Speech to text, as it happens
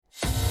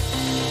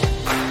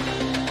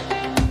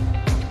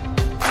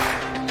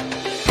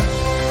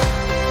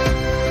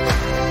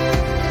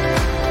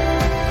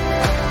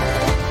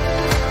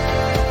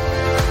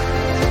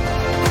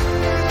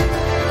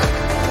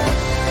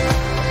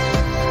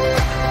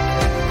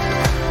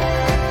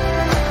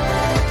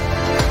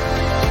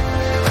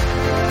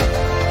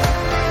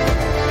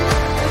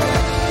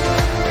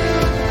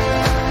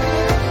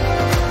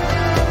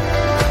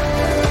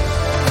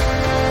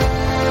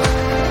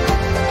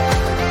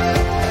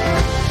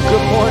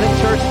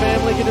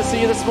Good to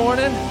see you this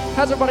morning.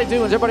 How's everybody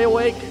doing? Is everybody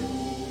awake?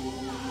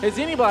 Is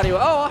anybody? Oh,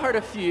 I heard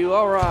a few.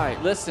 All right.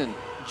 Listen,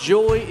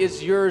 joy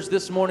is yours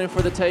this morning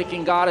for the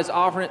taking. God is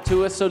offering it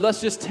to us. So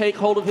let's just take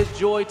hold of his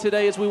joy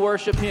today as we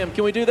worship him.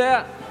 Can we do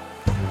that?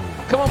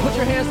 Come on, put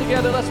your hands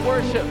together. Let's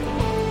worship.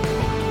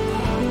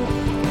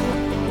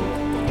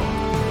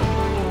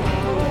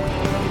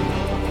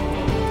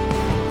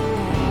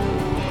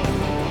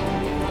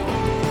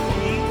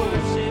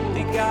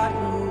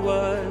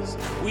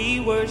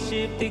 We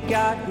worship the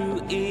God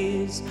who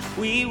is.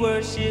 We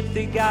worship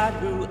the God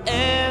who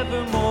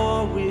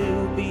evermore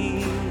will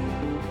be.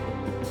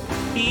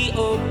 He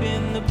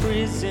opened the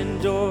prison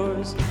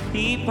doors.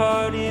 He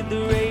parted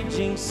the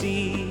raging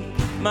sea.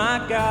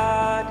 My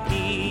God,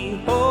 he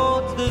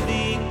holds the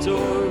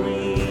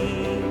victory.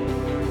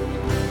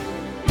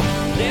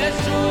 There's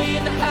joy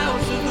in the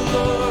house of the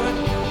Lord.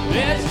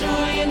 There's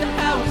joy in the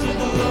house of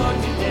the Lord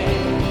today.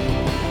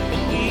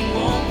 And we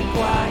won't be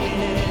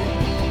quiet.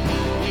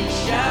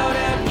 Shout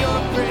out your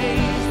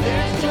praise.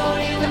 There's joy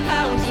in the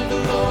house of the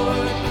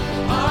Lord.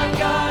 Our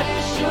God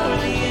is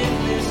surely in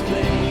this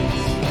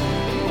place.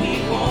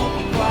 We won't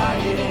be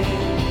quiet.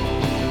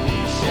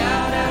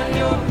 Shout out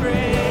your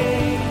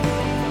praise.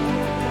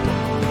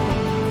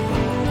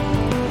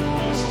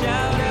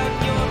 Shout out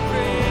your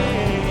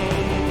praise.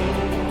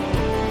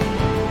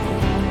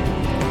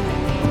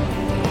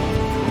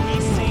 We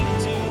sing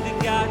to the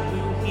God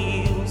who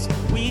heals.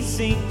 We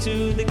sing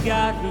to the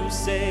God who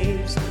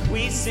saves.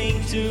 We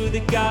sing to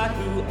the God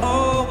who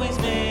always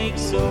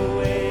makes a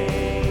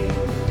way.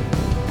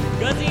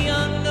 'Cause he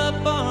hung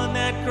up on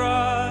that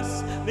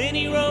cross, then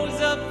he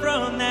rose up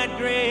from that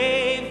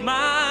grave.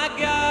 My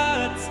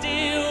God,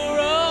 still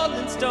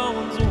rolling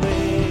stones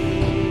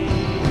away.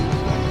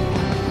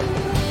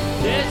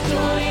 There's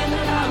joy in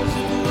the house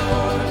of the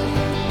Lord.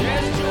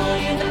 There's joy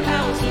in the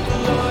house of the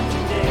Lord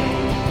today.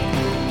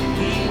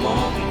 We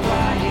won't be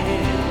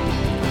quiet.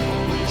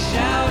 We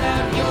shout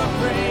out your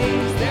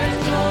praise. There's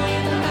joy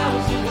in the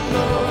house of the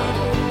Lord.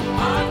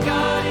 Our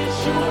God is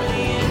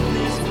surely in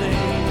this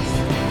place.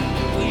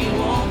 We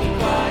won't be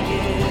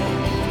quiet.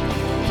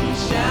 We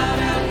shout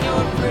out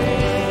your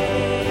praise.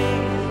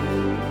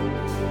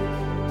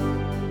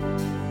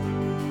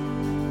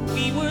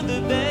 We were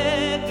the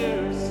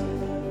beggars,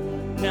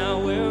 now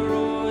we're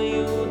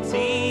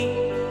royalty.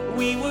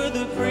 We were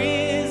the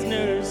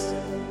prisoners,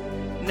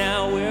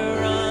 now we're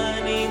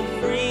running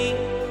free.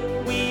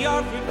 We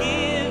are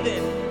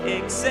forgiven,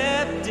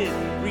 accepted,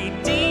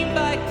 redeemed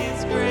by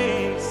his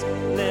grace.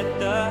 Let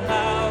the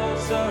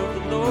house of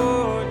the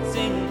Lord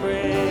sing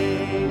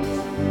praise.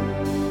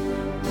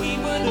 We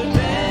were the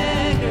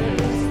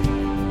beggars,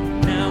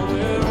 now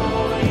we're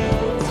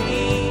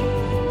royalty.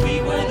 We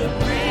were the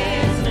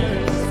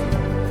prisoners,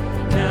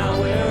 now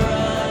we're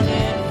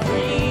running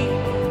free.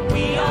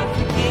 We are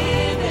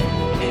forgiven,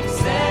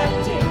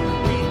 accepted,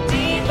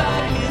 redeemed by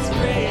his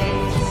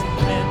grace.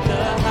 Let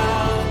the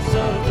house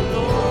of the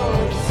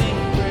Lord sing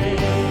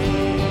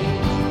praise.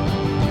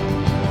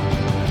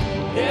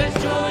 There's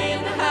joy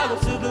in the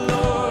house of the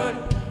Lord.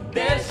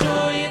 There's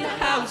joy in the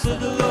house of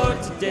the Lord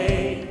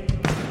today.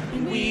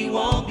 And we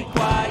won't be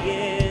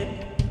quiet.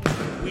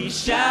 We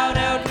shout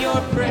out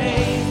your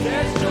praise.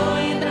 There's joy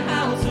in the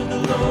house of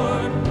the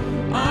Lord.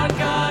 Our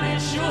God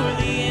is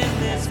surely in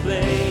this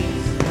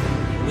place.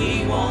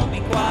 We won't be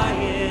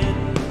quiet.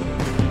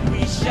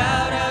 We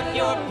shout out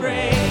your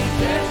praise.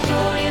 There's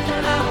joy in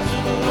the house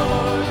of the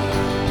Lord.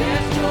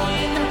 There's joy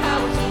in the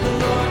house of the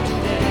Lord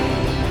today.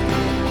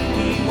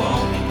 We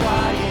won't be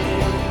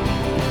quiet.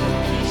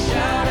 We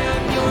shout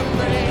out your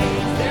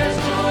praise. There's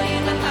joy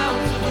in the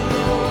house of the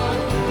Lord.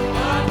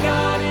 Our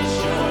God is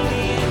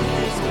surely in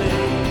this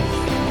place.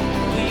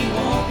 We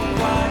won't be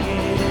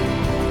quiet.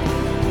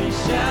 We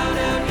shout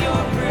out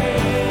your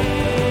praise.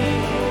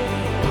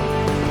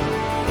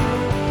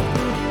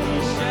 We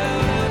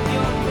shout out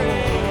your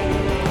praise.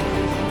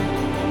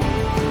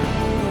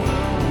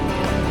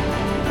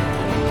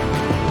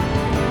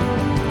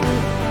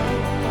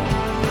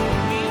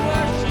 We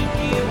worship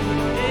you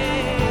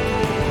today.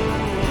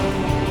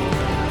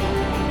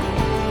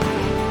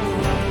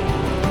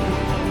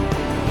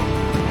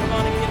 Come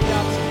on and give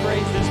God some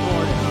praise this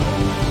morning.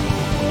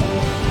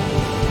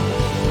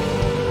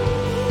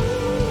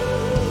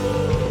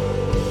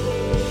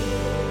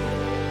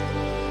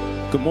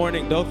 Good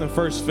morning, Dothan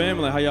First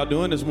family. How y'all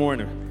doing this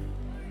morning?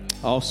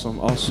 Awesome.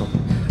 You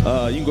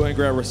can go ahead and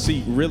grab a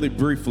seat really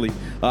briefly.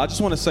 I just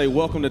want to say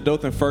welcome to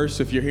Dothan First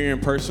if you're here in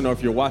person or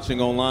if you're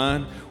watching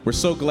online. We're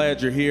so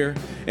glad you're here.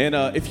 And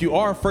if you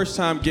are a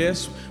first-time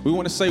guest, we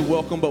want to say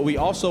welcome, but we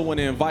also want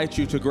to invite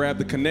you to grab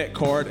the Connect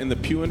card in the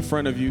pew in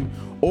front of you,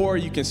 or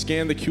you can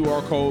scan the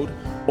QR code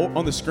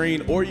on the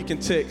screen, or you can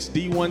text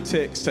D1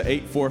 text to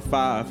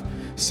 845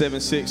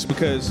 877-888-7876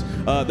 because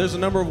there's a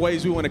number of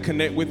ways we want to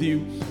connect with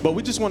you, but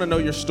we just want to know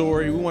your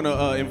story. We want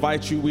to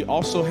invite you. We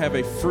also have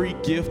a free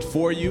gift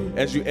for you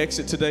as you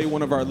exit today.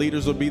 One of our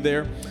leaders will be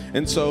there.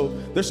 And so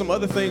there's some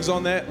other things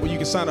on that where you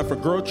can sign up for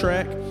Grow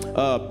Track,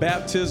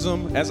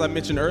 baptism, as I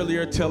mentioned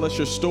earlier, tell us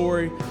your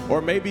story,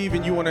 or maybe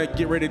even you want to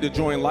get ready to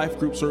join life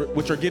groups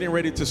which are getting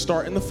ready to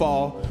start in the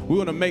fall. We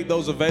want to make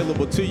those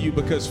available to you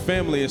because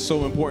family is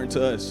so important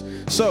to us.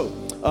 So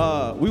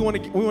we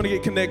want to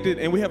get connected,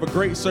 and we have a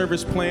great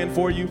service planned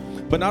for you.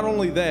 But not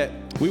only that,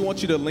 we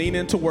want you to lean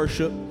into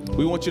worship.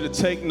 We want you to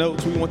take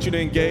notes. We want you to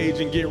engage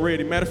and get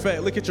ready. Matter of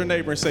fact, look at your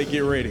neighbor and say,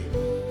 get ready.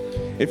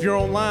 If you're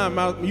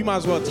online, you might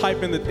as well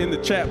type in the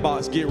chat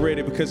box, get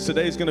ready, because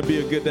today's going to be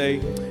a good day.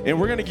 And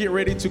we're going to get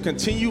ready to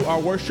continue our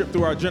worship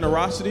through our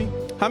generosity.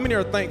 How many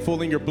are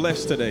thankful and you're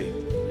blessed today?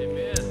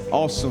 Amen.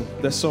 Awesome.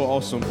 That's so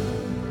awesome.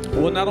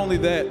 Well, not only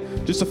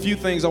that, just a few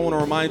things I want to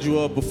remind you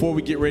of before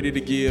we get ready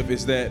to give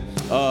is that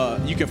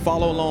you can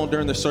follow along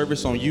during the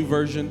service on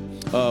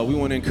YouVersion. We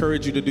want to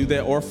encourage you to do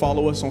that, or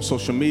follow us on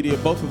social media.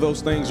 Both of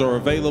those things are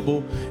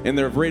available, and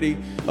they're ready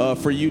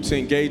for you to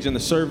engage in the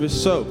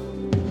service. So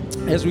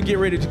as we get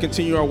ready to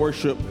continue our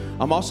worship,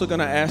 I'm also going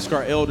to ask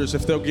our elders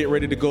if they'll get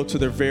ready to go to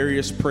their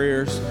various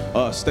prayers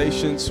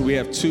stations. We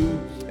have 2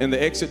 in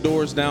the exit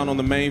doors down on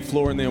the main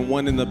floor and then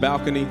 1 in the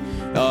balcony.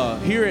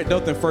 Here at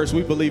Dothan First,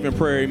 we believe in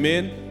prayer,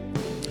 amen?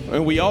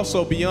 And we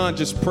also, beyond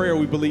just prayer,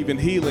 we believe in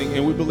healing,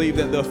 and we believe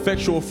that the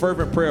effectual,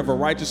 fervent prayer of a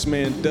righteous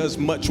man does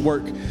much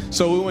work.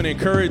 So we want to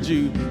encourage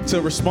you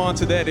to respond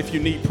to that if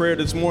you need prayer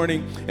this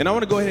morning. And I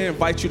want to go ahead and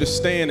invite you to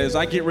stand as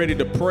I get ready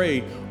to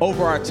pray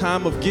over our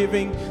time of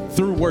giving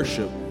through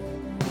worship.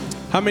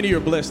 How many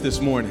are blessed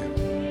this morning?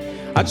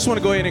 I just want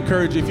to go ahead and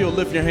encourage you, if you'll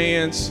lift your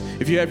hands,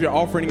 if you have your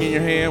offering in your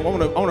hand, I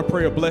want to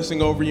pray a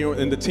blessing over you,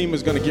 and the team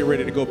is going to get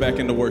ready to go back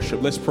into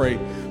worship. Let's pray.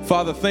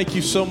 Father, thank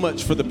you so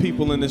much for the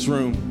people in this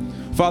room.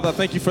 Father, I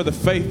thank you for the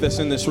faith that's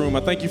in this room.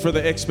 I thank you for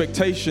the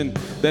expectation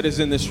that is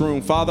in this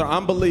room. Father,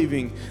 I'm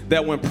believing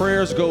that when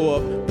prayers go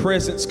up,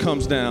 presence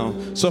comes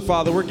down. So,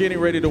 Father, we're getting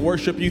ready to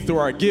worship you through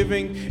our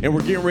giving, and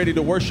we're getting ready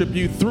to worship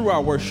you through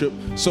our worship.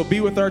 So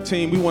be with our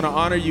team. We want to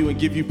honor you and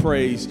give you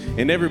praise.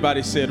 And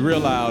everybody said real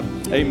loud,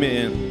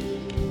 amen.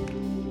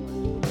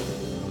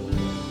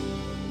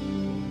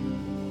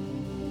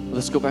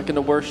 Let's go back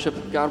into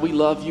worship. God, we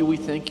love you. We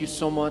thank you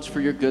so much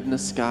for your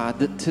goodness, God.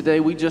 That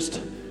today we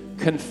just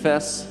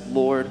confess,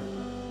 Lord,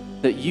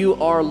 that you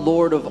are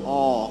Lord of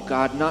all,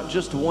 God, not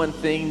just one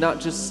thing,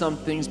 not just some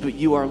things, but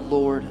you are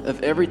Lord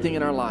of everything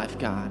in our life,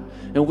 God.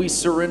 And we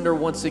surrender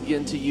once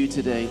again to you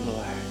today,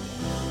 Lord.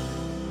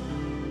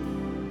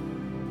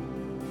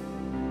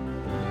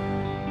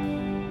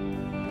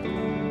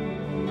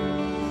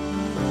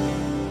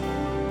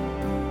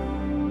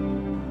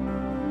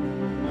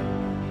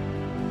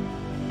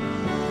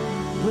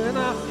 When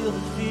I feel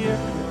the fear,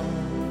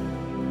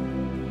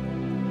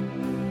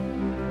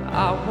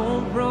 I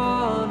won't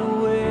run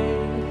away,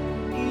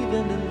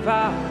 even in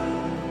valleys.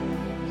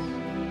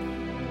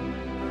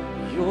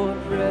 Your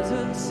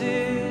presence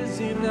is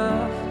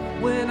enough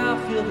when I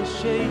feel the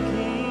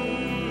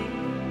shaking.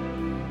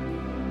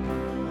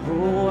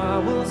 Oh, I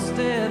will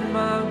stand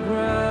my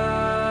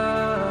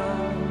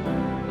ground.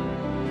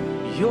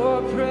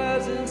 Your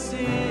presence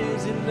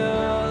is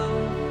enough.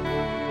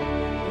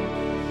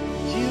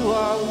 You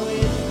are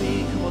with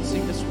me. Come on,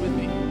 sing this with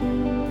me.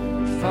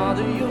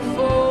 Father, you're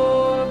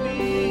for me.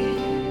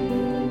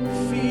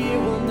 Fear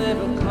will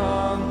never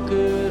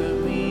conquer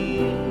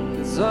me,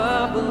 'cause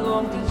I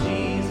belong to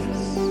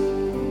Jesus.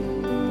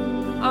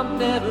 I'm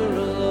never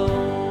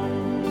alone.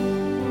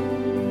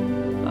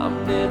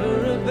 I'm never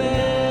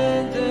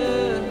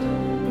abandoned.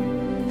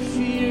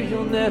 Fear,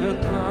 you'll never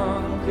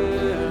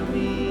conquer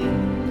me,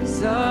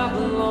 'cause I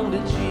belong to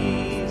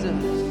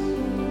Jesus.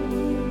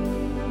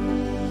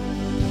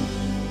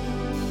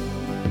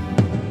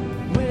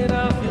 When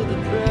I feel the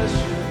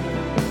pressure,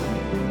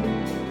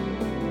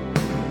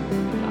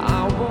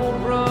 I won't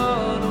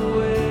run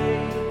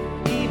away,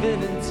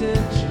 even in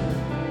tension.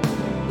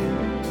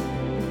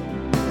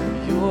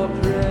 Your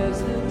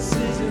presence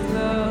is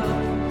enough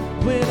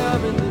when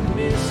I'm in the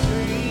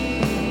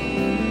mystery.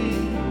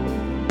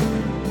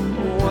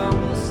 Oh, I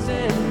will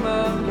stand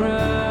my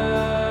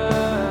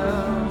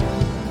ground.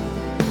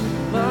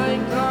 My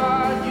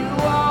God, you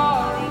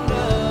are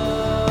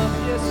enough.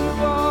 Yes, you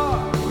are.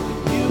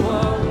 You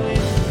are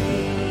with me.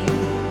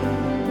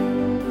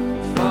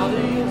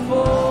 Father, you're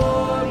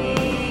for me.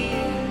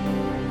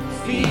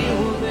 Fear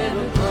will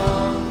never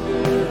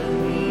conquer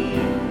me.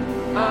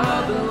 I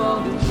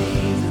belong to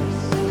Jesus.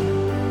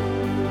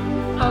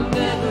 I'm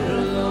never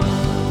alone.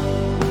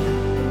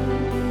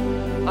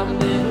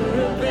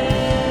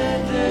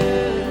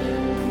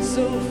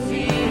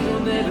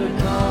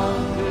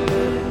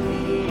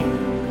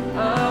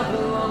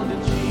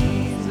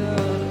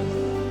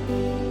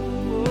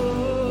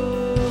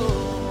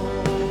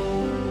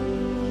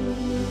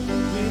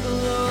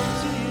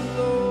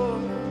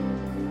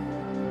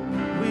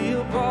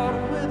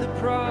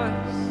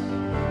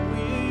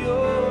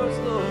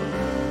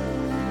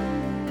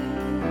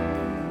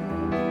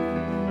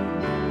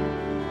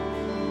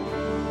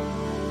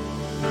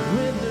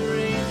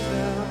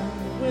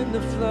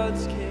 When the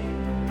floods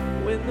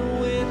came, when the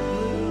wind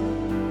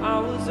blew, I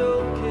was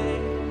okay.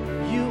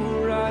 You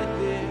were right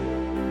there.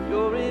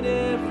 You're in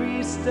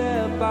every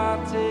step I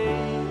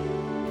take.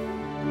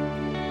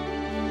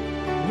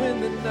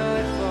 When the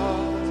night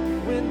falls,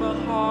 when my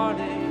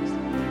heart aches,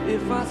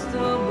 if I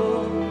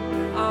stumble,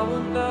 I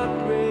will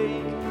not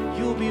break.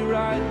 You'll be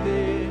right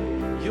there.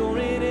 You're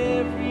in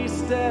every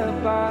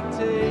step I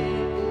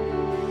take.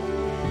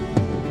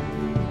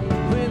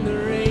 When the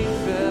rain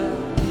fell,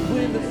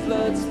 when the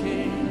floods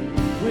came,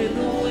 when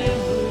the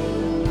wind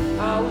blew,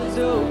 I was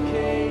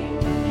okay.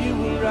 You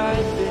were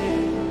right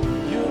there.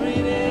 You're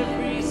in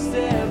every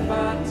step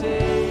I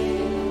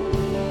take.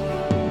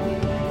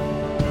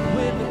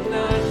 When the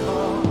night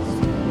falls,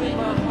 when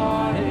my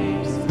heart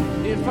aches,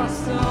 if I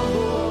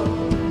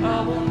stumble,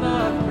 I will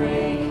not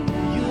break.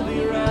 You'll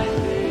be right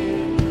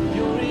there.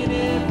 You're in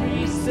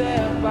every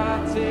step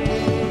I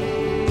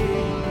take.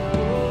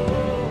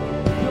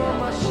 You're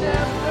my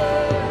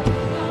shepherd,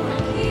 you're my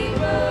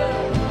keeper,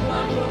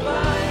 my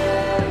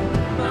provider,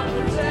 my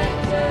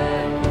protector.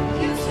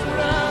 You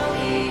surround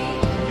me.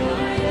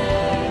 You're in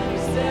every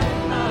step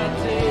I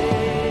take.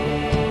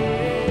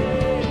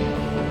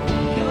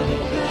 You're the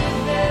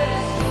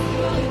goodness,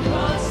 you're the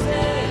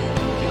constant.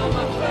 You're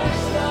my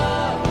first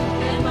love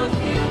and my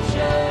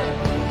future.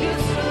 You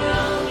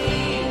surround me.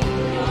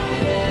 You're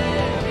in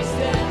every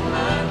step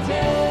I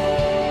take.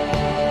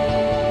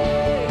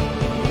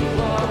 You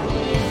are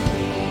with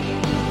me.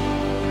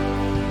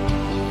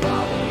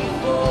 Father,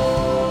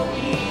 before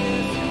me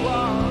as you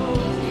are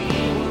with me,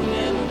 will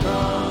never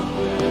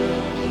conquer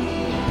me.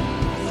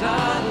 'Cause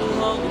I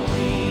belong to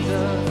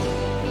Jesus.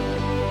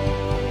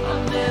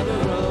 I'm never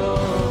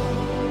alone.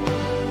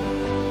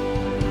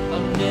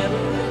 I'm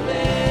never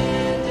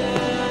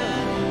abandoned.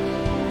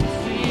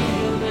 Fear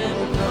will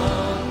never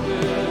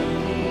conquer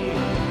me.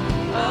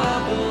 I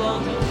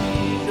belong to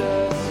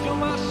Jesus.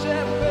 You're my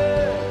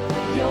shepherd.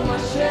 You're my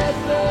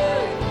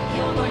shepherd.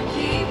 You're my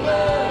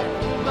keeper,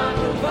 my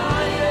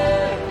provider,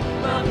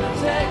 my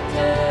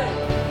protector.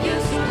 You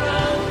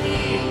surround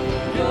me.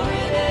 You're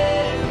in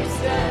every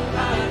step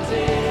I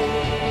take.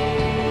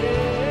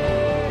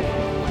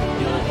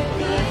 You're the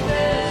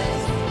goodness.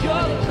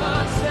 You're the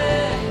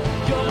constant.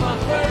 You're my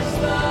first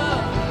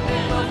love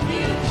and my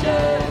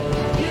future.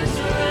 You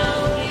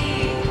surround me.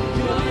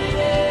 You're in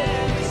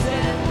every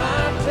step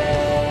I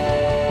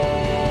take.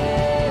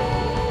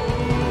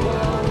 You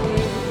are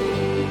with me.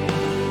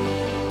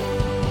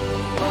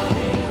 Are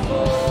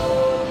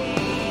before me.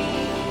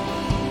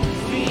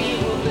 Fear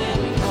will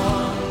never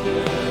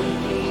conquer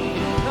me.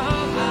 I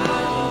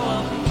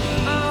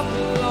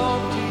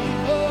belong to you,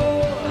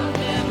 Lord. I'm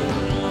never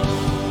alone.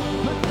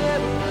 I'm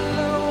never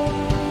alone.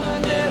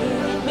 I'm never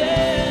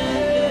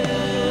abandoned.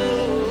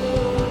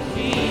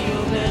 Fear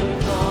will never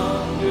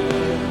conquer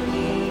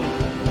me.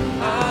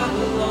 I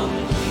belong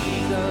to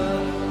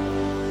Jesus.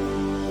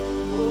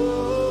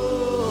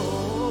 Oh,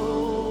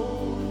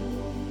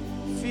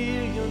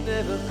 fear you'll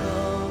never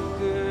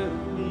conquer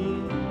me.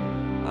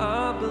 I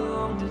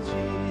belong to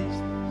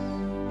Jesus.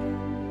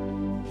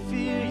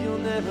 Fear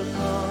you'll never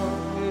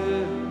conquer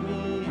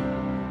me.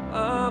 I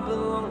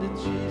belong to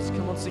Jesus.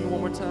 Come on, sing it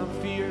one more time.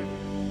 Fear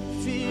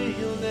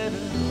you'll never.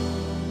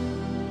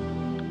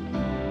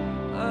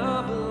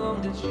 I belong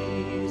to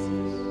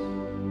Jesus.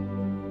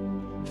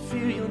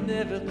 Fear you'll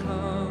never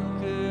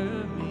conquer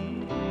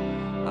me.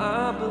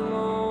 I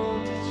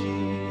belong to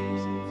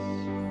Jesus.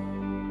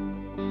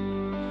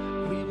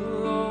 We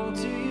belong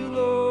to you,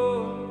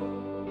 Lord.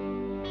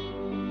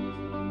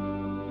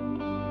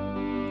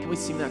 Can we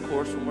sing that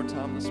chorus one more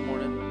time this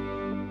morning?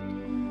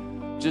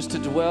 Just to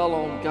dwell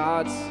on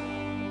God's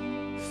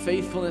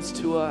faithfulness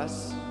to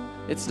us.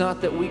 It's not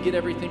that we get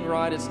everything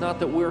right. It's not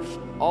that we're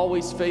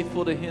always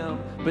faithful to Him.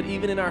 But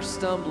even in our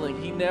stumbling,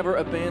 He never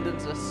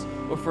abandons us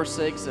or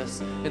forsakes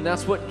us. And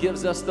that's what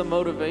gives us the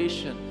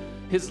motivation.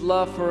 His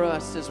love for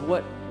us is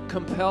what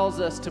compels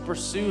us to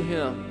pursue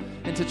Him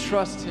and to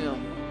trust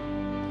Him.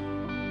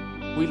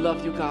 We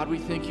love you, God. We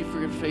thank you for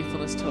your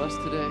faithfulness to us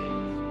today.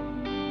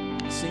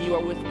 Sing, you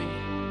are with me.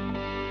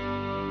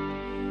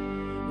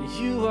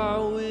 You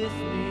are with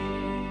me.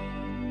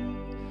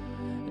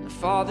 And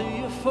Father,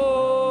 you're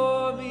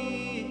for me.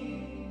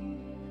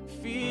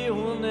 Fear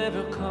will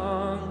never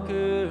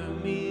conquer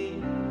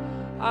me.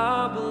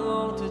 I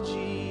belong to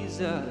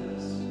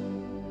Jesus.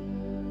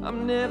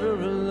 I'm never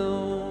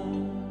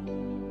alone.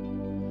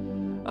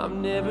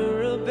 I'm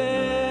never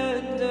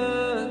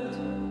abandoned.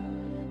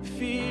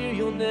 Fear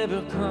you'll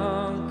never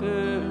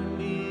conquer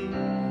me.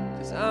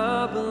 'Cause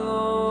I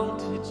belong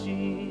to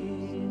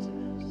Jesus.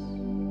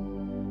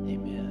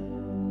 Amen.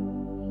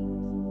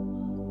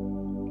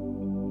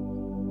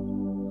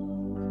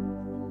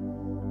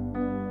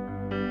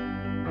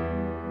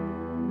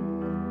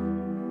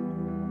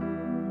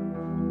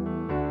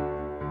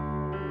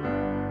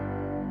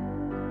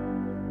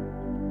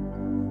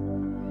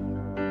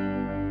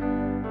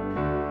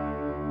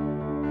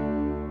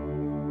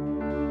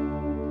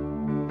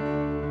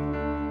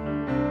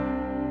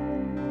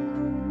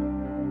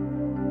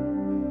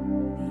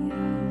 The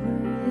hour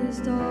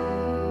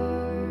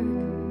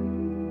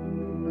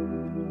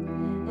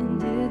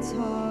it's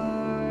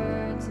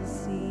hard to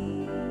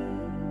see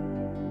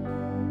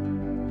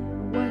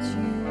what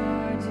you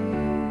are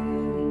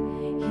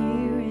doing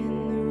here in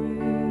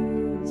the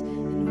ruins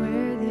and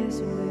where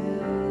this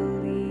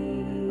will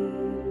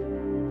lead.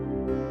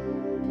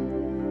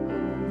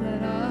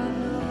 But I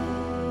know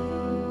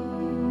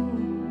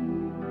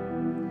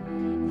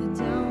that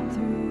down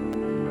through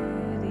the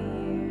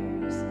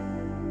years,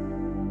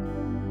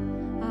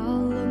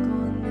 I'll look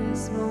on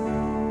this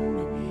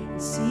moment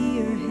and see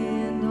your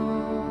hand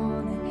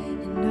on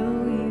it and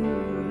know you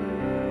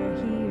were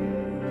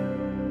here.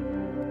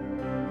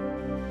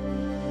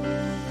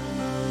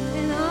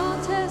 And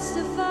I'll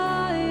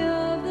testify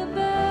of the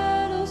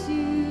battles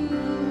you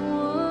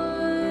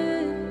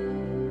won,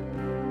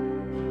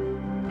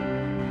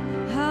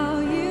 how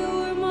you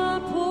were my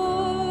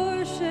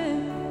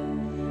portion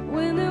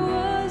when there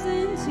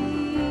wasn't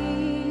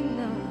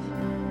enough.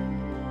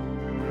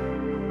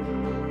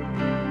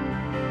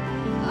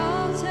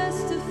 I'll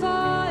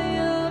testify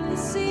of the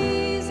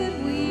seas that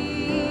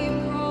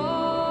we've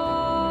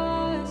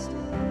crossed,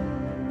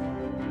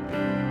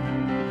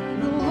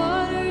 the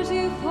waters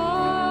you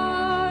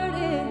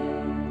parted,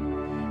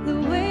 the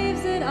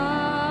waves that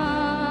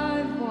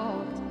I've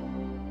walked,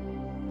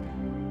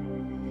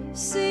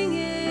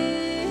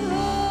 singing,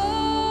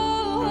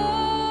 oh,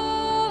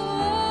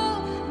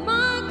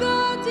 my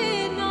God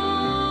did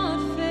not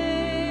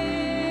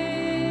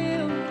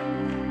fail.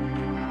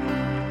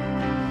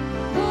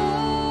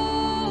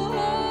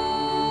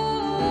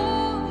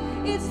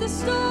 Oh, it's the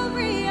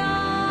story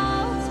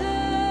I'll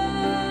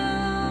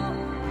tell,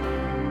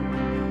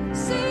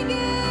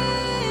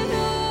 singing,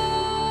 oh,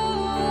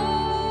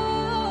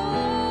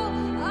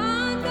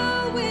 I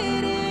know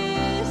it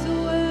is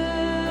well.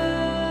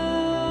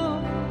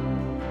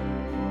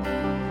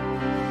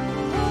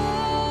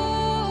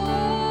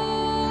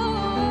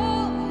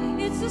 Oh,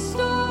 it's the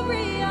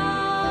story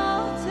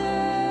I'll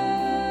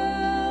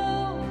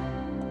tell.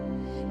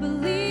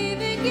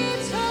 Believing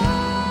it's hard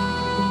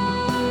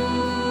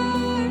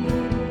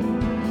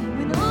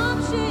when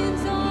options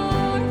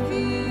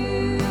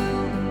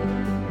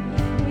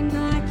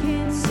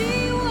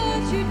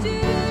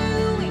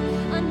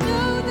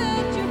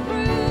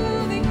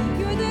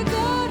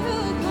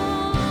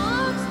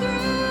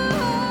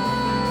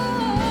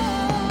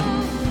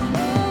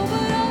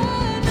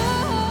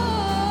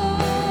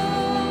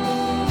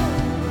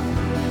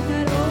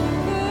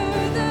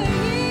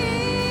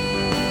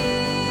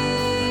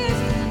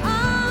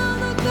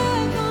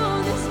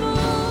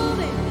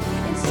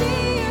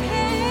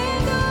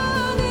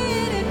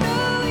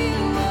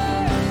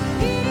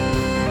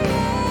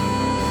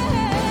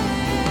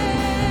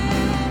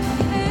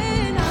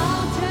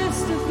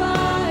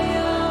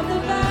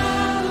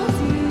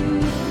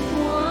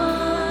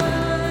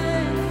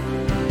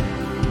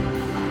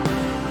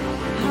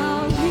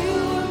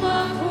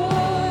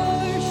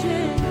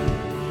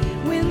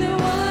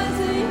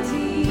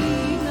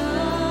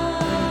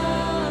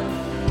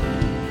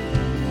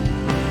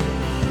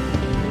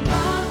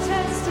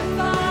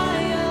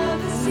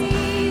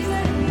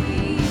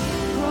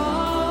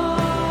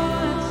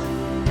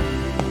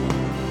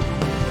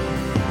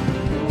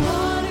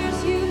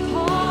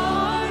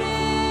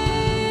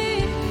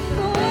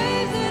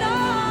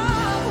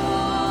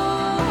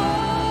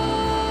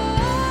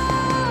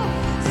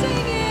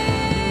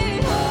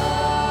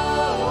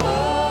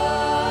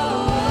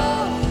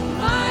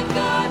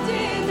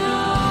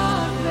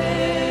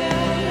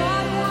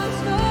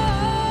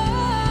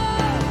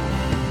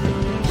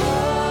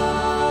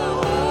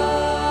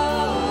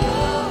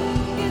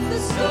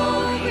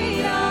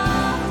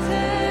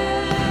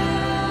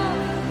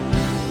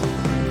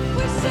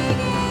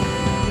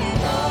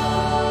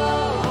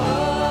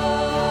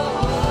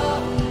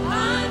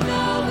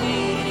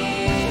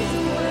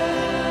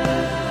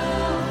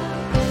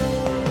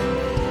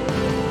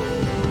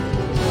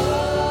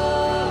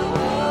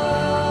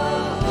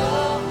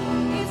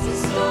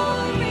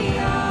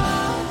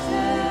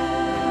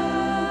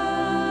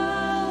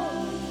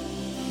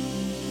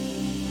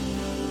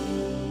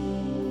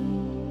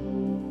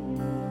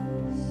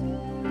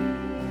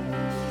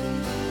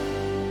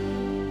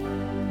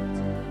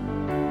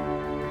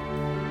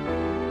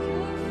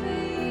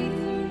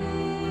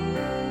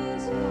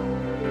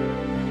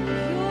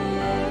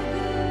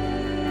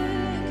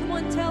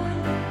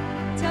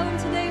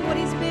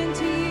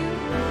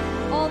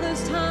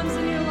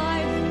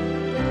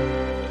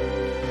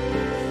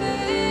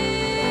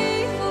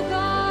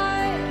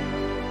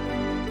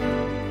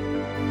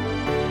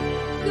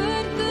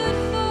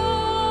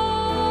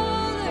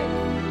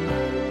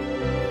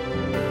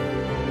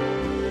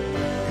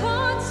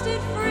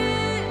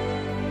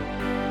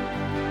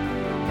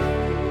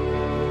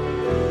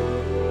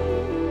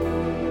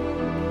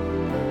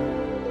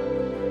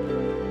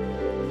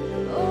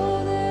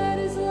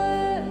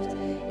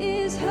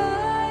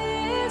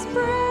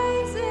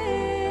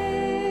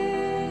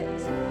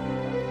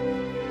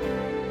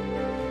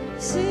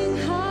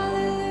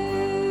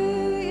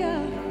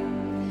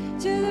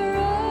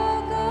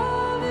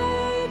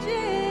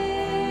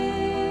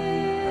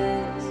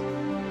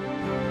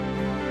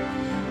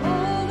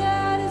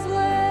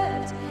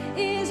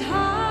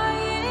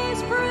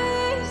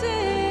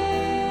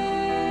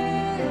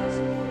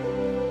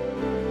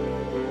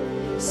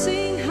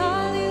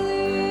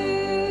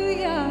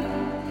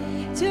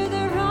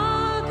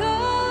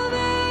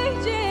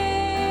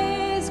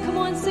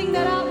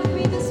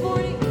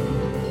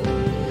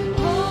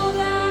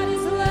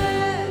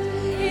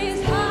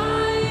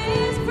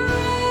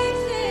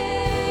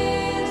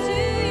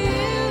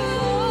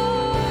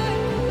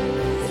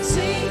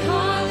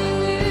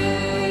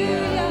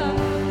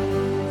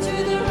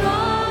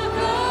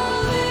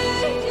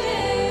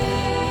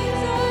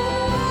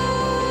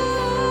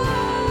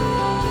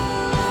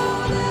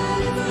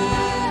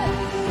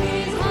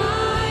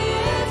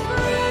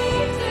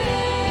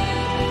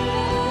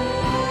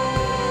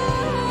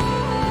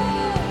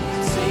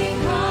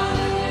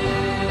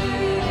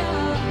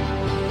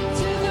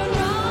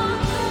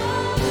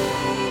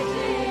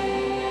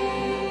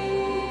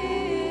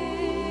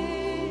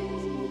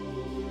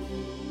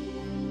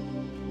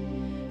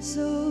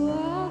So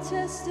I'll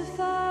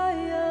testify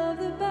of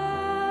the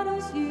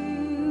battles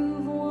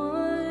you've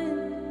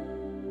won.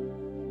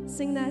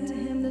 Sing that to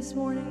him this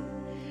morning.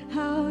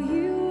 How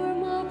you were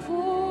my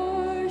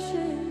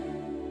portion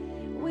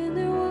when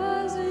there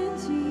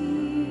wasn't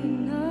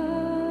enough.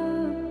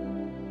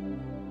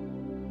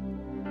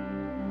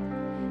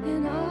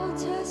 And I'll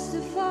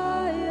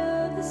testify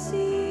of the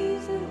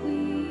seas that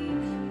we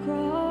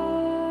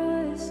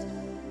crossed,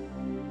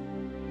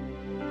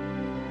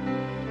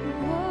 the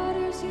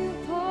waters you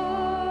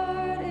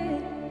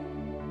parted,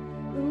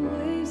 the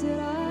waves that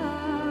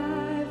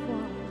I've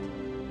walked.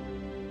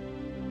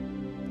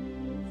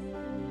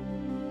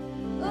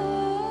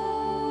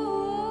 Oh,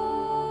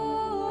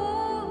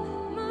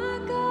 my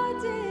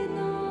God did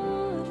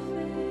not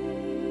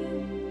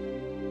fail.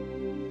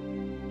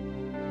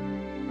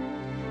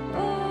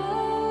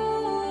 Oh,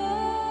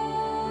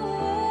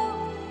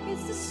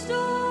 it's the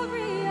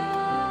story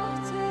I'll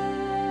tell.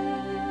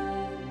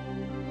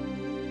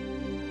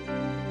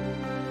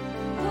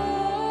 Oh,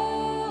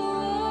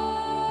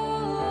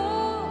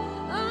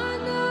 I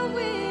know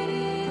it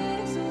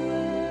is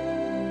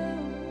well.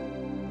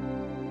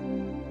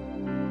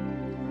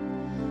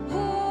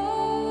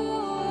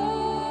 Oh,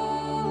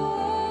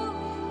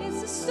 it's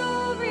the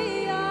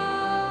story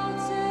I'll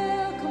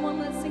tell. Come on,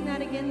 let's sing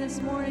that again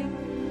this morning.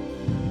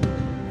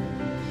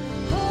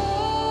 Oh,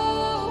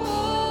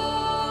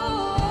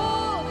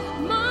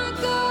 my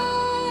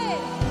God,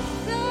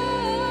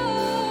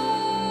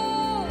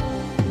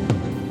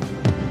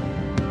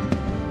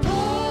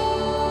 oh,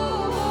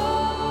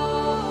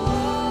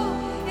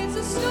 it's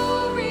a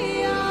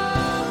story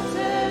I'll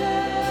tell.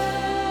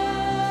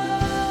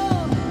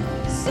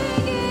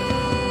 Sing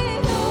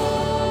it, oh,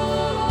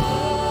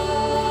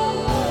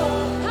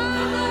 I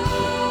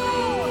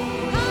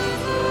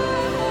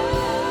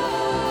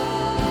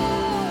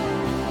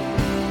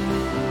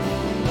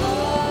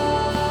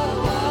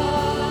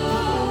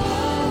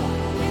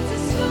it's a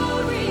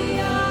story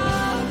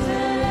I'll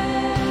tell.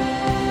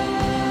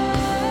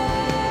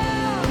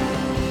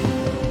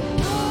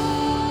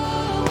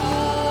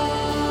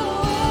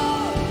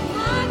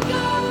 My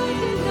God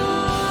did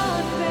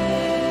not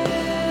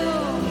fail.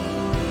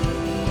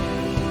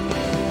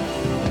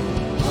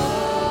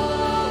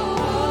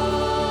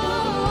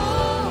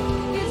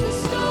 It's a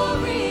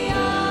story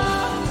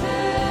I'll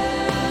tell.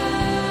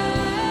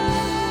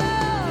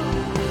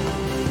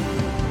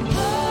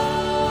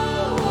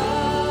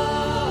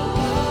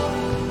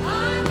 I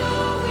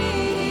know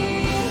it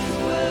is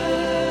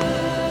well.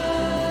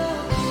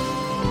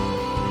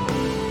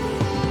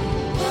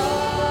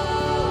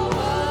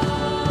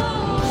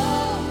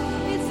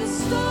 It's a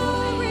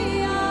story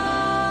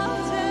I'll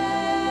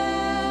tell.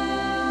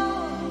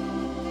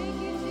 Thank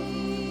you,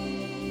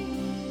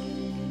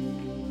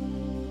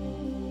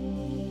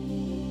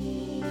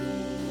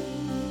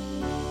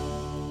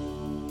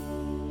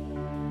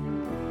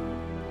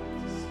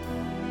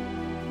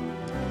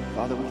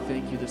 Father, we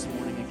thank you this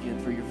morning again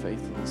for your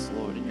faithfulness,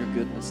 Lord, and your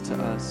goodness to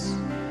us.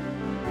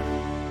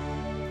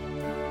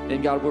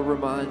 And God, we're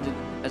reminded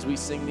as we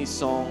sing these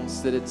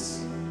songs that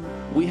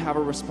we have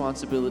a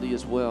responsibility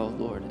as well,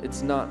 Lord.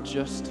 It's not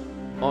just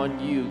on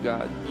you,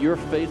 God. Your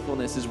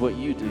faithfulness is what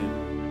you do.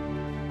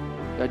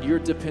 God, your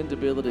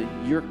dependability,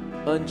 your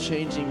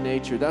unchanging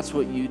nature, that's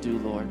what you do,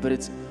 Lord. But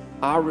it's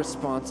our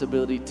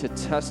responsibility to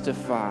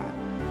testify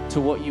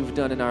to what you've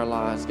done in our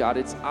lives, God.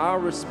 It's our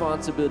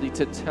responsibility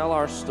to tell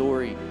our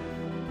story,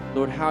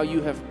 Lord, how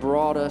you have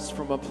brought us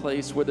from a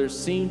place where there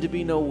seemed to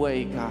be no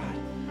way, God.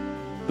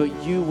 But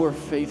you were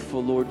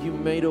faithful, Lord. You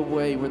made a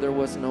way where there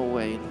was no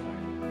way, Lord.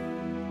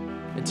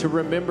 And to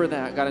remember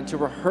that, God, and to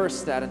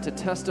rehearse that, and to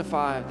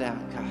testify of that,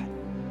 God.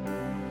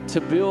 To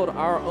build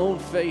our own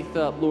faith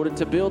up, Lord, and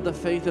to build the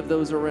faith of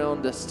those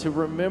around us. To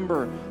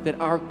remember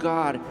that our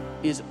God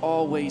is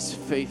always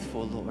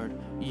faithful, Lord.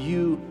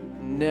 You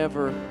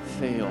never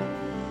fail.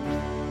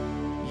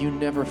 You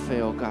never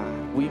fail,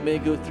 God. We may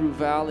go through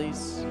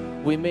valleys.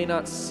 We may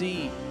not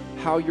see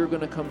how you're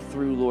going to come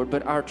through, Lord,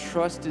 but our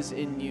trust is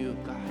in you,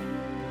 God.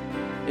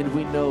 And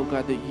we know,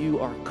 God, that you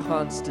are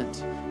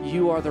constant.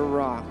 You are the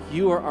rock.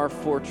 You are our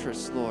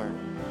fortress, Lord.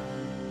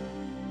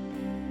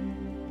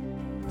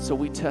 So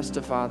we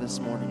testify this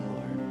morning,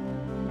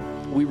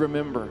 Lord. We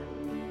remember.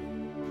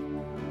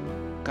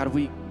 God,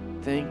 we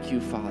thank you,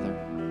 Father.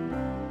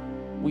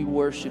 We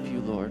worship you,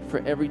 Lord, for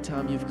every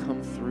time you've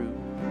come through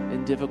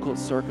in difficult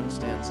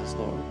circumstances,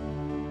 Lord.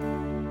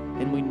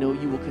 And we know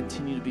you will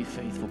continue to be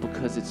faithful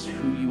because it's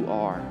who you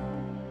are.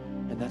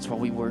 And that's why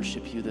we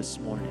worship you this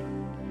morning.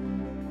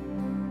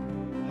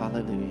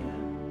 Hallelujah.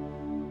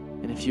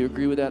 And if you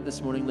agree with that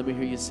this morning, let me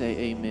hear you say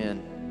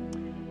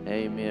amen.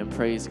 Amen.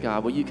 Praise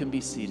God. Well, you can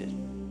be seated.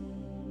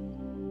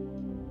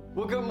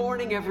 Well, good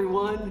morning,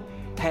 everyone.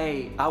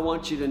 Hey, I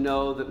want you to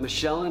know that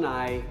Michelle and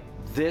I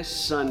this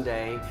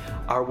Sunday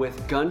are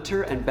with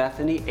Gunter and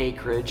Bethany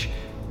Acreage,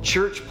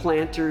 church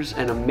planters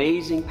and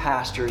amazing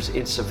pastors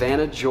in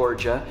Savannah,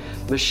 Georgia.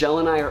 Michelle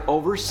and I are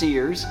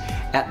overseers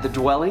at the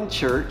Dwelling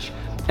Church.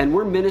 and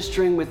we're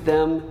ministering with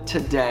them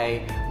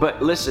today.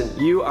 But listen,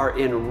 you are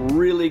in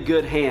really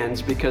good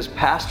hands because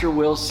Pastor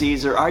Will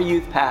Caesar, our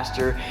youth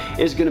pastor,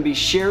 is going to be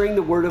sharing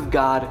the Word of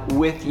God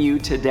with you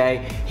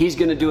today. He's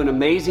going to do an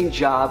amazing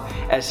job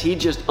as he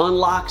just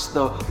unlocks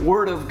the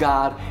Word of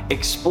God,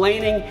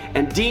 explaining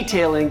and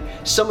detailing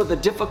some of the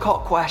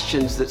difficult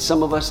questions that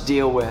some of us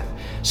deal with.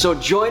 So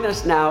join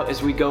us now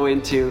as we go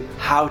into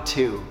How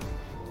To.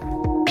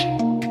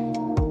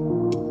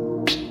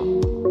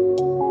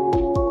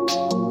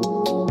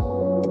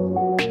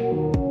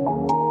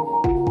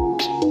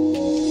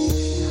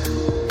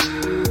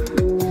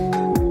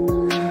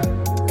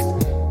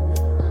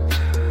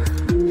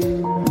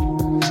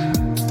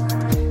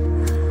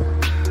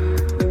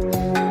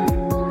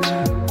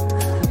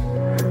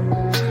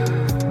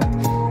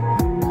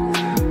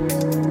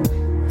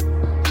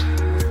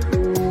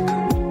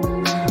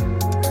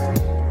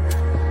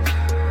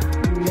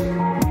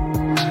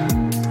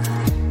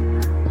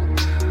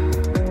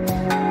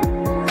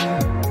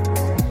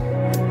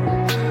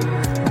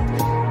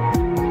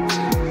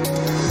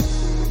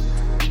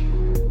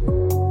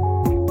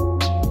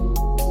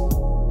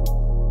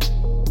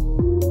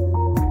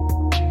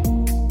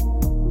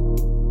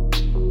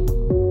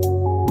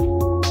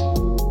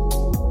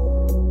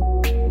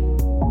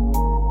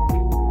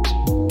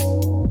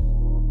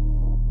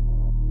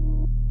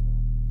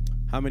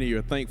 How many of you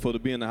are thankful to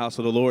be in the house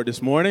of the Lord this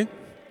morning?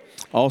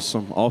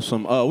 Awesome,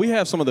 awesome. We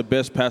have some of the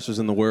best pastors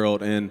in the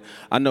world, and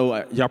I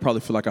know y'all probably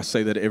feel like I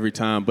say that every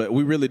time, but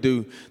we really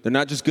do. They're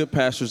not just good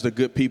pastors, they're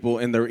good people,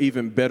 and they're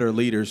even better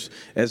leaders.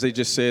 As they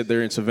just said,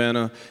 they're in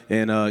Savannah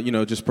and,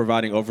 just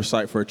providing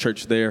oversight for a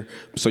church there.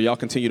 So y'all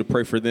continue to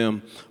pray for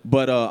them.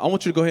 But I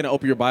want you to go ahead and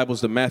open your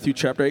Bibles to Matthew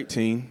chapter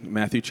 18.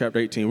 Matthew chapter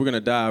 18. We're going to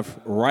dive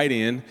right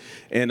in.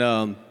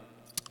 And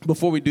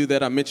before we do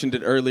that, I mentioned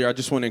it earlier. I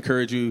just want to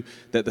encourage you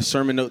that the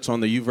sermon notes on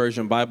the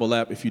YouVersion Bible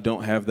app, if you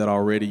don't have that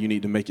already, you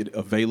need to make it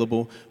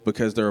available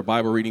because there are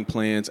Bible reading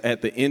plans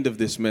at the end of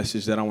this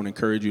message that I want to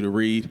encourage you to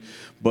read.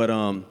 But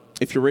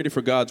if you're ready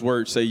for God's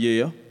word, say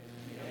yeah.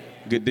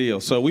 Good deal.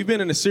 So we've been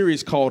in a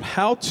series called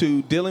How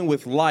To, dealing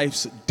with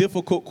life's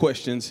difficult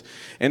questions.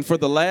 And for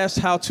the last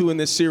How To in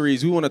this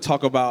series, we want to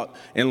talk about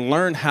and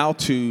learn how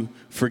to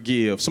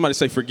forgive. Somebody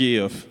say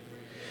forgive.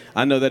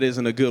 I know that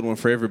isn't a good one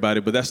for everybody,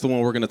 but that's the one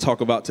we're going to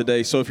talk about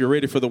today. So if you're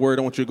ready for the word,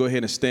 I want you to go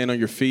ahead and stand on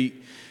your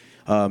feet.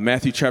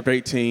 Matthew chapter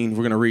 18, we're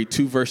going to read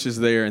 2 verses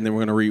there, and then we're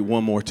going to read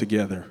one more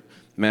together.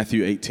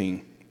 Matthew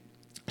 18.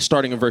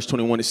 Starting in verse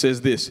 21, it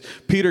says this: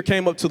 Peter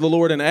came up to the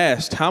Lord and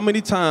asked, "How many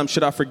times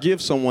should I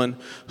forgive someone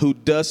who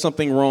does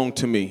something wrong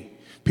to me?"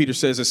 Peter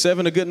says, "Is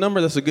 7 a good number?"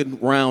 That's a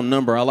good round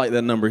number. I like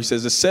that number. He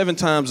says, "Is 7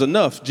 times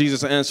enough?"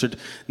 Jesus answered,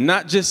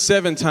 "Not just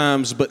 7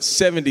 times, but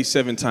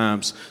 77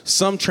 times.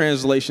 Some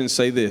translations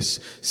say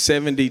this,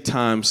 70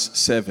 times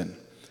 7.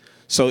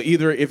 So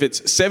either if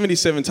it's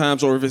 77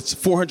 times or if it's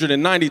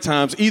 490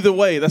 times, either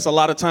way, that's a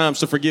lot of times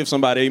to forgive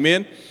somebody.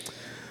 Amen?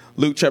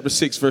 Luke chapter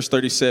 6, verse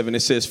 37, it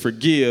says,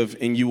 "Forgive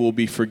and you will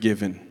be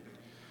forgiven.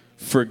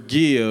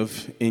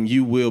 Forgive and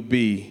you will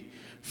be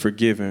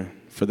forgiven."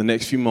 For the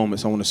next few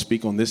moments, I want to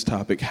speak on this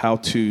topic, how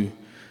to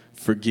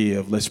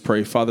forgive. Let's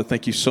pray. Father,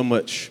 thank you so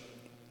much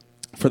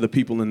for the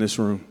people in this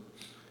room.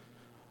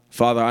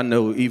 Father, I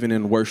know even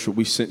in worship,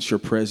 we sense your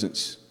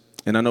presence.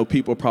 And I know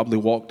people probably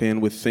walked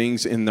in with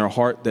things in their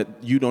heart that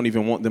you don't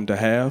even want them to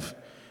have.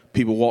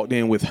 People walked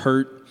in with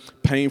hurt,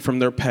 pain from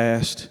their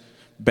past,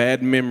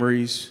 bad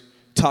memories,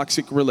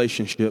 toxic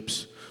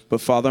relationships. But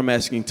Father, I'm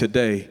asking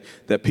today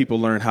that people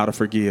learn how to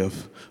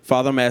forgive.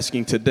 Father, I'm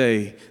asking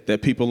today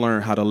that people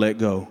learn how to let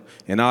go.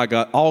 And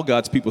all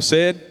God's people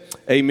said,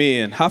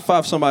 amen. High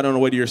five somebody on the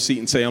way to your seat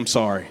and say, "I'm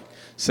sorry."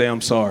 Say,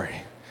 "I'm sorry.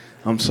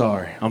 I'm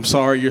sorry. I'm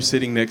sorry you're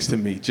sitting next to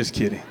me." Just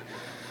kidding.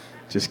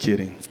 Just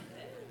kidding.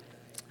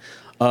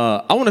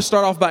 I want to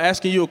start off by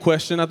asking you a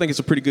question. I think it's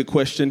a pretty good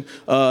question.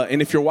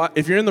 And if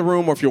you're in the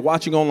room or if you're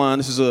watching online,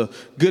 this is a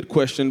good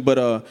question.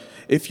 But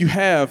if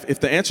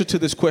the answer to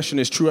this question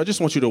is true, I just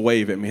want you to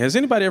wave at me. Has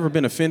anybody ever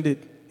been offended?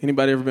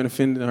 Anybody ever been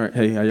offended? All right.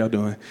 Hey, how y'all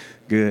doing?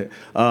 Good.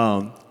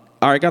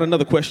 All right, got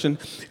another question.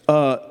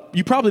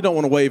 You probably don't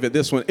want to wave at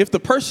this one. If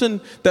the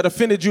person that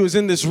offended you is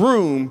in this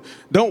room,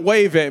 don't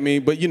wave at me,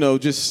 but,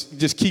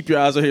 just keep your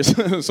eyes on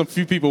here. Some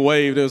few people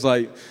waved. It was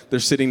like they're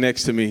sitting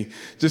next to me.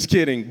 Just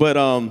kidding. But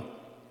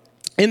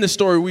in the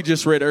story we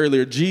just read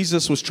earlier,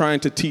 Jesus was trying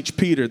to teach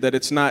Peter that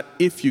it's not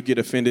if you get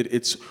offended,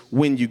 it's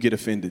when you get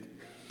offended.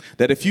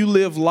 That if you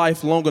live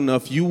life long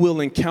enough, you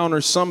will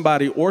encounter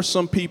somebody or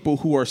some people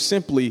who are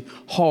simply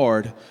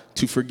hard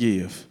to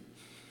forgive.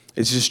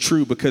 It's just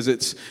true because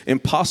it's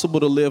impossible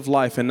to live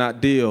life and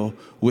not deal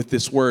with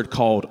this word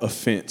called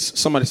offense.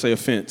 Somebody say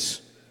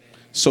offense.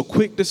 So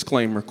quick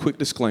disclaimer.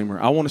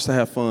 I want us to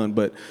have fun,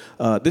 but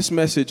this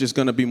message is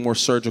going to be more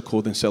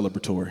surgical than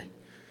celebratory.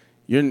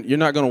 You're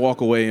not going to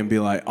walk away and be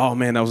like, "Oh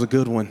man, that was a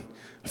good one.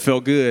 I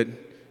felt good."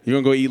 You're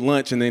going to go eat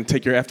lunch and then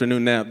take your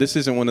afternoon nap. This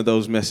isn't one of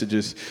those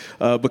messages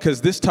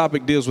because this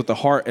topic deals with the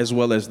heart as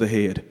well as the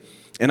head.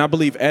 And I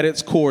believe at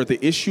its core,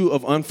 the issue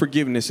of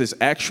unforgiveness is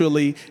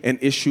actually an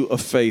issue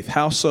of faith.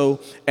 How so?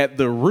 At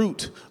the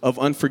root of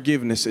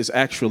unforgiveness is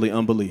actually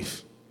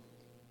unbelief.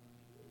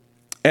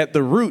 At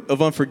the root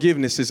of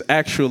unforgiveness is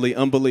actually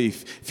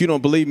unbelief. If you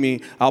don't believe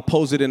me, I'll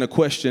pose it in a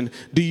question.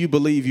 Do you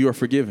believe you are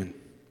forgiven?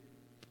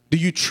 Do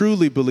you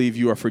truly believe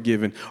you are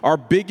forgiven? Our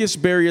biggest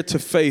barrier to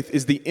faith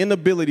is the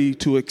inability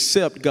to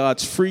accept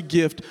God's free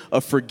gift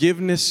of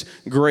forgiveness,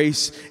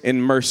 grace,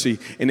 and mercy.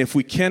 And if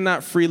we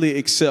cannot freely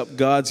accept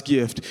God's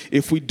gift,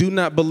 if we do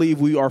not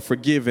believe we are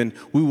forgiven,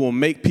 we will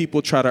make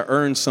people try to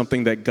earn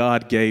something that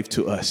God gave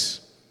to us.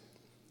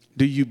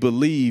 Do you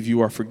believe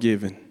you are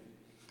forgiven?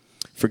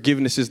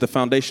 Forgiveness is the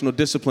foundational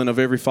discipline of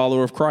every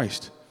follower of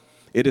Christ.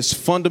 It is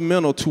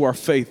fundamental to our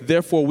faith.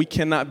 Therefore, we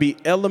cannot be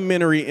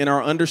elementary in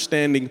our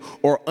understanding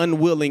or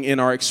unwilling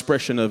in our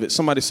expression of it.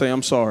 Somebody say,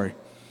 I'm sorry.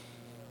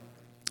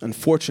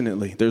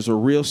 Unfortunately, there's a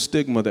real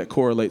stigma that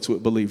correlates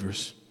with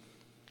believers.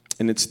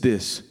 And it's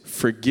this: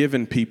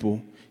 forgiven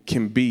people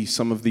can be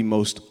some of the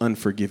most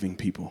unforgiving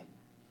people.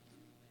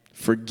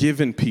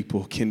 Forgiven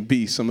people can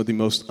be some of the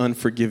most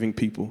unforgiving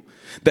people.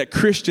 That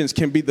Christians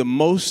can be the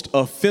most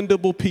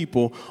offendable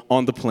people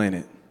on the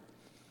planet.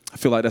 I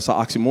feel like that's an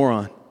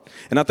oxymoron.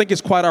 And I think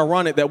it's quite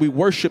ironic that we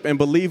worship and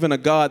believe in a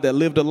God that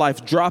lived a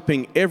life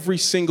dropping every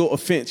single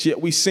offense,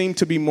 yet we seem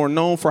to be more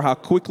known for how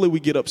quickly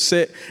we get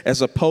upset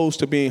as opposed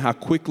to being how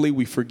quickly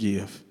we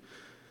forgive.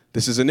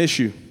 This is an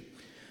issue.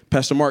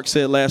 Pastor Mark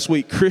said last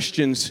week,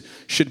 Christians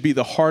should be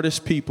the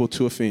hardest people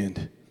to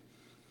offend.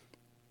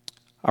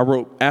 I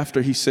wrote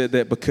after he said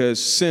that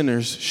because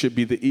sinners should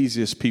be the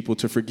easiest people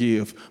to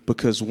forgive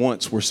because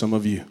once were some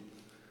of you.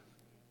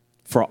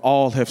 For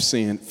all have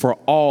sinned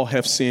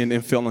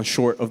and fallen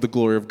short of the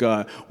glory of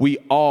God. We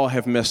all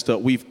have messed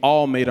up. We've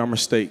all made our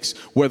mistakes.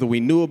 Whether we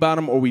knew about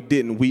them or we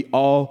didn't, we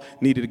all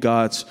needed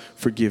God's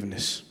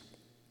forgiveness.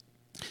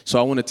 So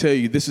I want to tell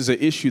you, this is an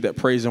issue that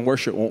praise and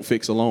worship won't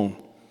fix alone.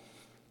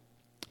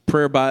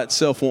 Prayer by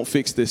itself won't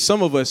fix this.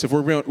 Some of us, if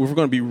we're going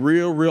to be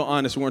real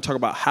honest, we're going to talk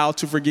about how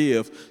to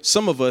forgive.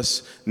 Some of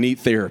us need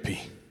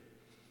therapy.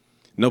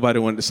 Nobody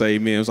wanted to say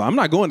amen. I'm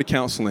not going to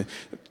counseling.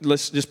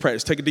 Let's just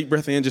practice. Take a deep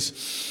breath in.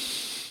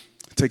 Just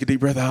take a deep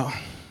breath out.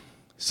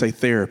 Say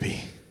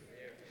therapy.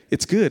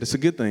 It's good. It's a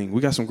good thing.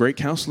 We got some great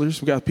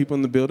counselors. We got people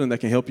in the building that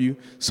can help you.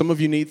 Some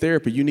of you need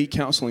therapy. You need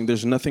counseling.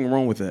 There's nothing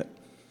wrong with that.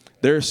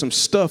 There is some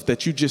stuff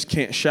that you just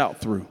can't shout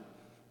through.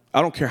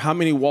 I don't care how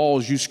many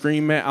walls you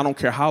scream at. I don't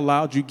care how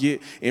loud you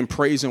get in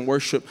praise and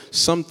worship.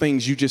 Some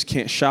things you just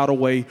can't shout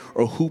away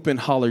or hoop and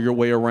holler your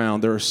way around.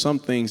 There are some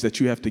things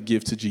that you have to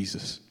give to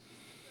Jesus.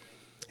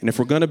 And if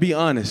we're going to be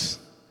honest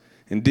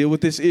and deal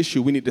with this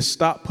issue, we need to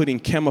stop putting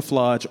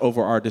camouflage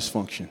over our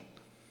dysfunction.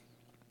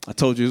 I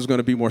told you it was going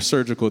to be more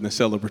surgical than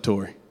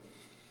celebratory.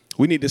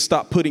 We need to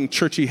stop putting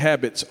churchy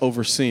habits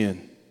over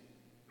sin.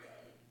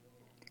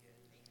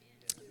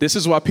 This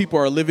is why people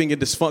are living in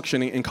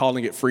dysfunction and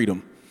calling it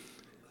freedom.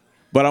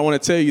 But I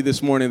want to tell you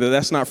this morning that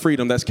that's not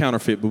freedom, that's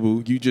counterfeit,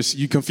 boo-boo.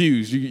 You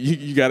confused.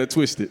 You got it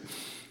twisted.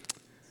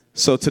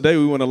 So today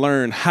we want to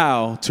learn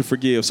how to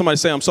forgive. Somebody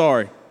say, I'm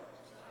sorry.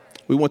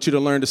 We want you to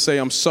learn to say,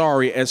 I'm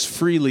sorry as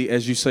freely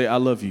as you say, I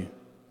love you.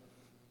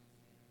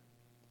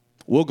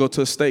 We'll go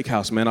to a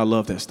steakhouse. Man, I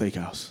love that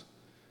steakhouse.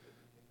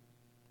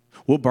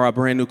 We'll buy a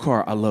brand new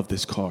car. I love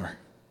this car.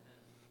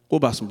 We'll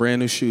buy some brand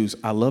new shoes.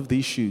 I love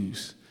these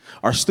shoes.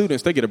 Our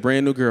students, they get a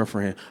brand new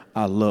girlfriend.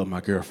 I love my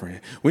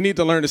girlfriend. We need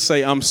to learn to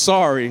say, I'm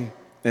sorry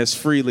as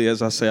freely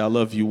as I say, I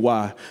love you.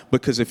 Why?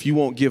 Because if you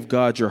won't give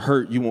God your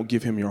hurt, you won't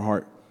give him your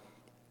heart.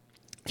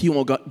 If you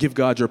won't give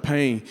God your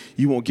pain,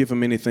 you won't give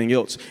him anything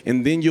else.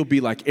 And then you'll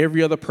be like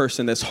every other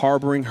person that's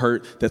harboring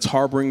hurt, that's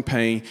harboring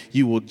pain.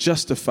 You will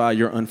justify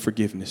your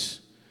unforgiveness.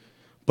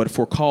 But if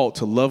we're called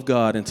to love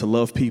God and to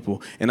love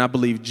people, and I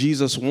believe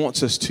Jesus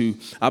wants us to,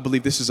 I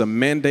believe this is a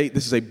mandate,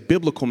 this is a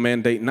biblical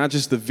mandate, not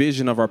just the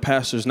vision of our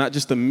pastors, not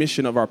just the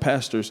mission of our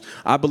pastors.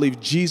 I believe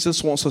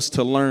Jesus wants us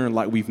to learn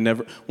like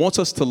wants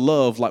us to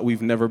love like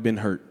we've never been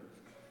hurt.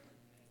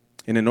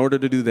 And in order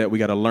to do that, we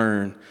got to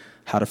learn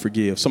how to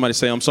forgive. Somebody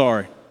say, I'm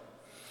sorry.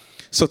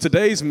 So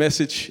today's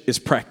message is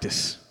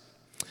practice.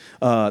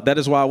 That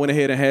is why I went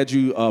ahead and had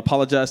you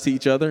apologize to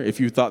each other. If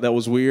you thought that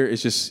was weird,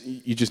 it's just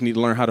you just need to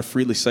learn how to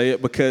freely say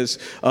it, because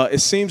it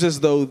seems as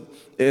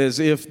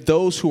if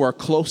those who are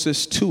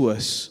closest to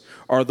us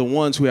are the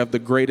ones who have the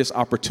greatest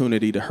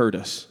opportunity to hurt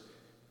us.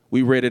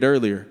 We read it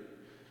earlier.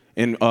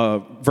 In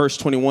verse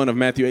 21 of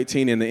Matthew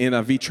 18 in the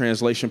NIV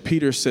translation,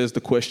 Peter says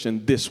the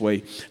question this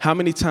way: how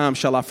many times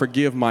shall I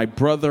forgive my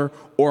brother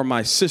or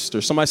my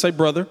sister? Somebody say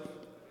brother.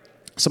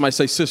 Somebody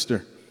say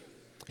sister.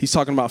 He's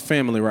talking about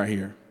family right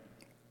here.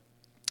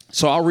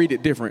 So I'll read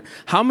it different.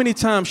 How many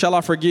times shall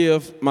I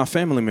forgive my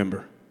family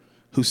member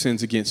who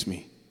sins against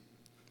me?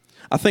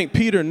 I think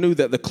Peter knew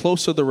that the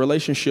closer the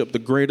relationship, the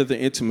greater the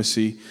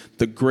intimacy,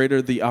 the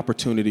greater the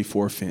opportunity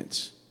for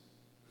offense.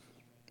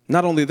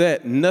 Not only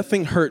that,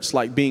 nothing hurts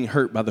like being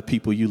hurt by the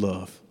people you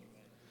love.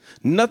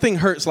 Nothing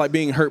hurts like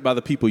being hurt by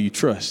the people you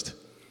trust.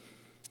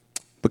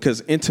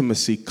 Because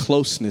intimacy,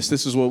 closeness,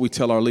 this is what we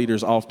tell our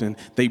leaders often,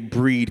 they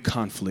breed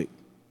conflict.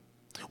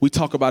 We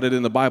talk about it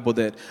in the Bible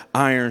that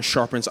iron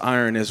sharpens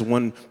iron as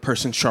one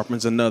person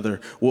sharpens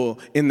another. Well,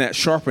 in that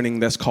sharpening,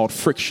 that's called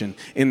friction.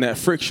 In that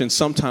friction,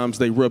 sometimes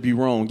they rub you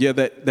wrong. Yeah,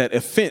 that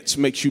offense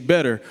makes you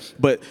better,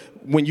 but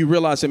when you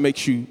realize it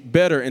makes you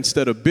better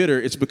instead of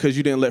bitter, it's because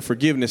you didn't let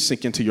forgiveness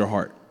sink into your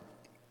heart.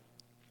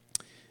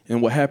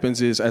 And what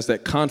happens is, as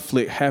that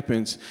conflict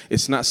happens,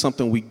 it's not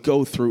something we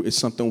go through, it's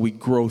something we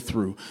grow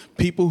through.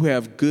 People who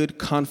have good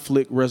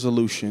conflict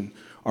resolution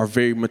are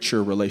very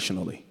mature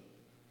relationally.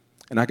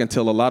 And I can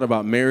tell a lot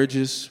about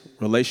marriages,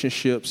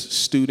 relationships,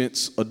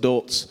 students,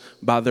 adults,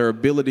 by their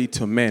ability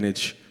to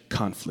manage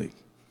conflict.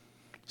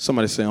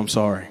 Somebody say, I'm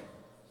sorry.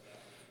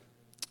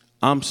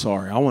 I'm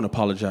sorry. I want to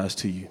apologize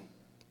to you.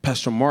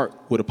 Pastor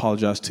Mark would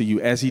apologize to you,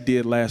 as he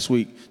did last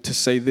week, to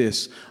say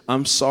this: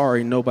 I'm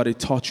sorry nobody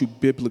taught you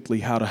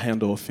biblically how to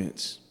handle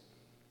offense.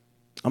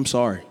 I'm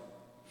sorry.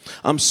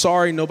 I'm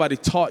sorry nobody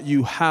taught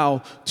you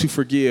how to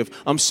forgive.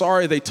 I'm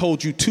sorry they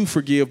told you to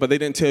forgive, but they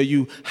didn't tell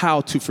you how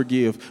to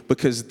forgive,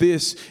 because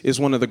this is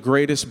one of the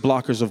greatest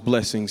blockers of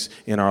blessings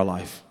in our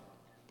life.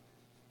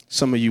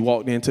 Some of you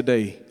walked in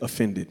today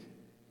offended.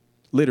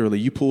 Literally,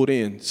 you pulled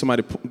in.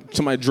 Somebody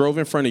drove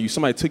in front of you.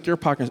 Somebody took your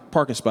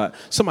parking spot.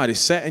 Somebody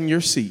sat in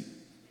your seat.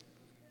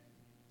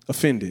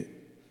 Offended.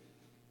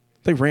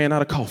 They ran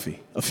out of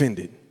coffee.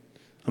 Offended.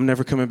 I'm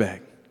never coming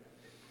back.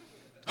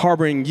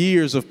 Harboring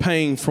years of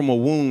pain from a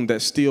wound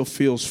that still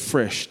feels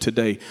fresh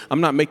today. I'm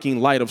not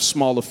making light of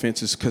small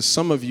offenses, because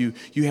some of you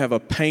have a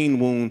pain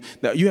wound.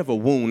 You have a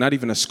wound, not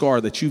even a scar,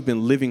 that you've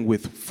been living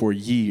with for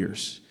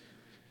years.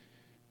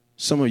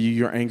 Some of you,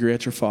 you're angry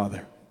at your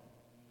father.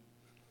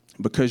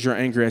 Because you're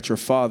angry at your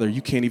father,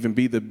 you can't even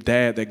be the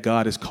dad that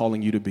God is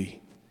calling you to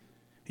be.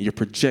 And you're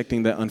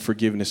projecting that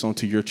unforgiveness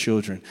onto your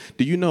children.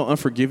 Do you know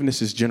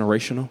unforgiveness is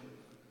generational?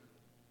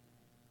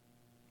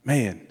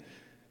 Man,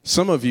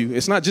 some of you,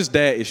 it's not just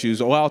dad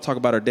issues. Oh, I'll talk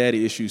about our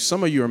daddy issues.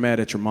 Some of you are mad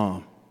at your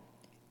mom.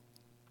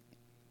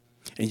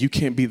 And you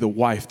can't be the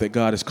wife that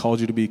God has called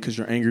you to be because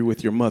you're angry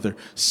with your mother.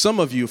 Some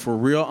of you, if we're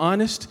real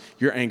honest,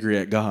 you're angry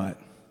at God.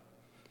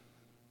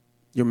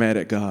 You're mad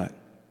at God.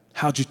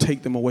 How'd you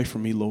take them away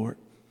from me, Lord?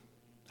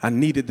 I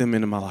needed them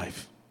into my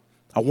life.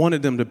 I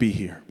wanted them to be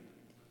here.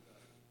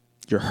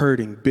 You're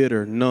hurting,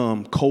 bitter,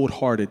 numb,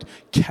 cold-hearted,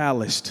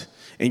 calloused,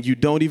 and you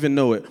don't even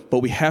know it. But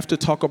we have to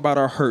talk about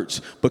our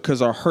hurts,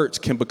 because our hurts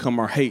can become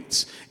our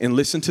hates. And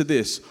listen to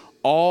this.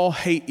 All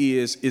hate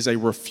is a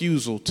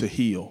refusal to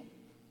heal.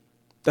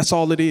 That's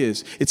all it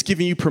is. It's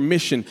giving you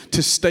permission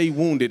to stay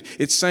wounded.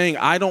 It's saying,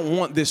 I don't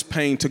want this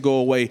pain to go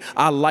away.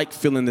 I like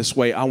feeling this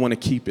way. I want to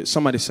keep it.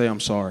 Somebody say, I'm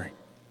sorry.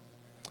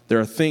 There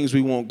are things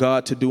we want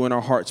God to do in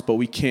our hearts, but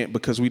we can't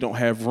because we don't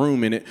have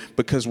room in it,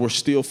 because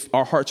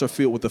our hearts are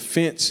filled with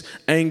offense,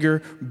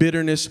 anger,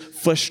 bitterness,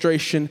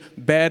 frustration,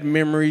 bad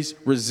memories,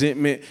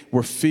 resentment.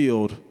 We're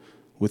filled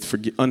with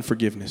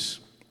unforgiveness.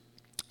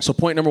 So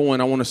point number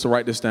one, I want us to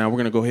write this down. We're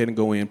going to go ahead and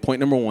go in.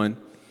 Point number one,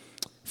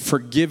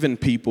 forgiven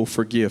people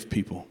forgive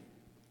people.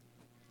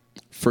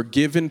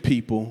 Forgiven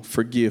people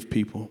forgive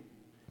people.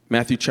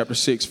 Matthew chapter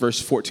 6,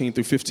 verse 14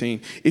 through 15.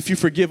 If you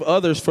forgive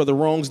others for the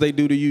wrongs they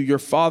do to you, your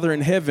Father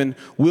in heaven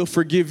will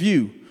forgive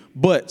you.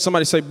 But,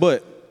 somebody say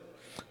but.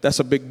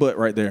 That's a big but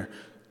right there.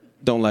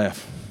 Don't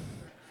laugh.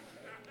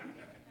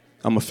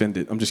 I'm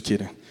offended. I'm just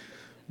kidding.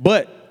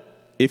 But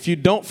if you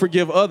don't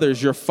forgive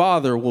others, your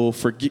Father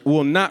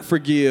will not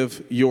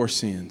forgive your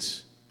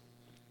sins.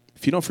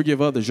 If you don't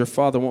forgive others, your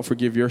Father won't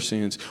forgive your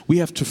sins. We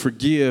have to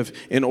forgive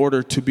in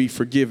order to be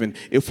forgiven.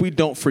 If we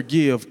don't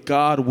forgive,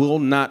 God will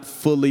not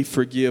fully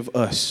forgive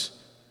us.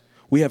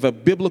 We have a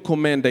biblical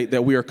mandate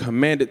that we are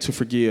commanded to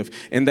forgive,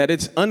 and that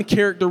it's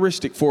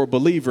uncharacteristic for a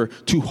believer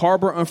to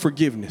harbor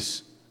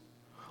unforgiveness.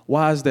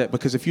 Why is that?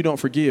 Because if you don't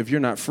forgive, you're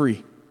not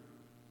free.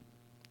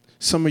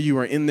 Some of you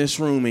are in this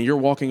room and you're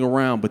walking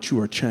around, but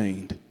you are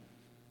chained,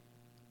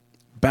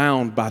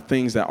 bound by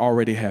things that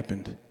already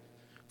happened.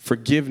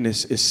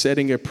 Forgiveness is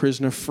setting a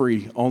prisoner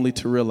free, only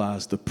to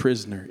realize the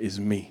prisoner is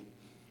me.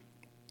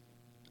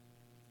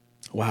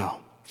 Wow.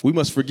 We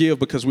must forgive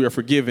because we are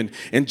forgiven.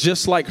 And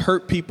just like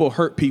hurt people,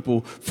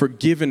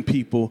 forgiven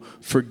people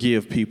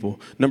forgive people.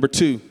 Number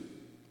two,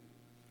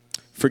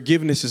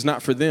 forgiveness is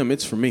not for them,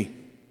 it's for me.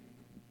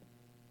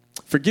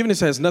 Forgiveness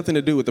has nothing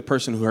to do with the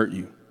person who hurt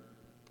you.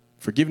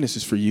 Forgiveness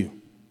is for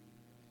you.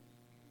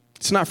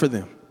 It's not for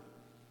them.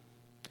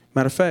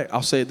 Matter of fact,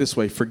 I'll say it this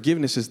way.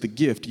 Forgiveness is the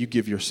gift you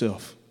give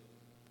yourself.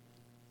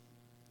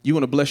 You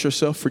want to bless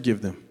yourself?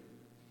 Forgive them.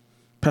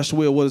 Pastor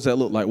Will, what does that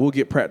look like? We'll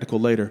get practical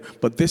later.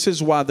 But this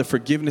is why the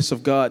forgiveness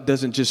of God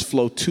doesn't just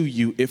flow to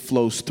you, it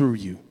flows through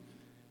you.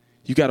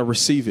 You got to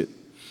receive it.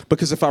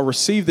 Because if I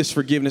receive this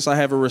forgiveness, I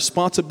have a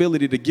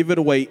responsibility to give it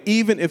away,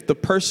 even if the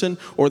person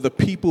or the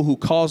people who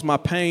caused my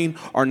pain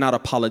are not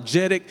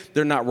apologetic,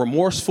 they're not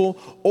remorseful,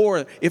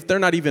 or if they're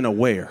not even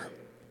aware.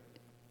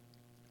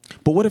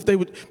 But what if they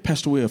would,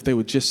 Pastor Will, if they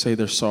would just say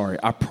they're sorry,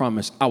 I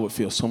promise I would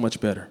feel so much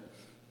better.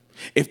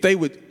 If they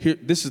would, here,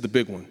 this is the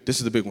big one. This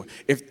is the big one.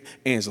 If,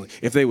 Ansley,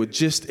 if they would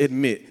just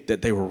admit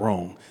that they were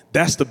wrong,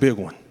 that's the big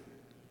one.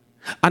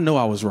 I know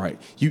I was right.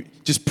 You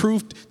just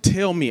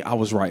tell me I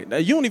was right. Now,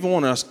 you don't even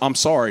want us, I'm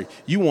sorry.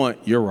 You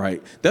want, you're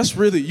right. That's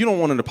really, you don't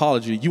want an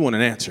apology. You want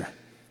an answer.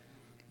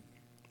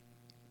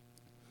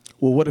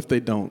 Well, what if they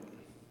don't?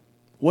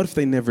 What if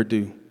they never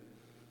do?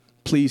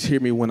 Please hear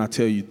me when I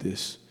tell you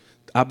this.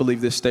 I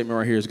believe this statement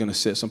right here is going to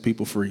set some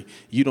people free.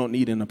 You don't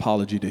need an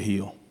apology to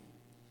heal.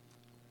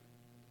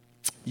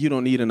 You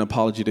don't need an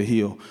apology to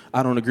heal.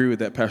 I don't agree with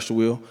that, Pastor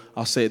Will.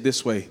 I'll say it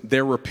this way.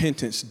 Their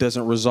repentance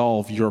doesn't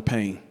resolve your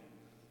pain.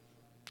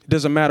 It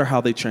doesn't matter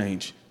how they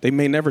change. They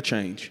may never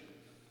change.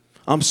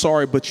 I'm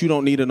sorry, but you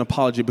don't need an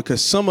apology,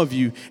 because some of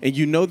you, and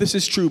you know this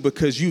is true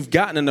because you've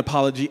gotten an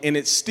apology and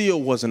it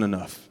still wasn't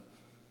enough.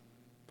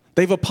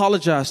 They've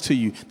apologized to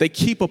you. They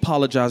keep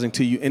apologizing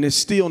to you, and it's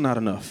still not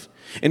enough.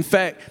 In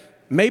fact,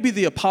 maybe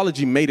the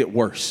apology made it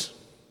worse.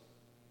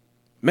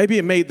 Maybe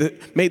it made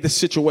the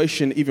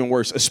situation even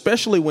worse,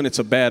 especially when it's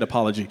a bad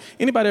apology.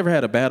 Anybody ever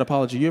had a bad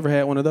apology? You ever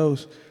had one of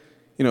those?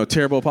 You know, a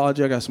terrible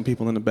apology? I got some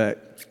people in the back.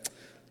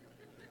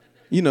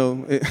 You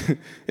know,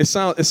 it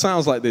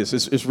sounds like this.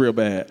 It's real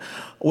bad.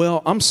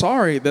 Well, I'm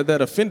sorry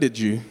that offended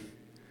you.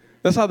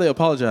 That's how they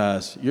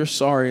apologize. You're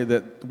sorry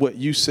that what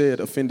you said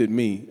offended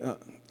me.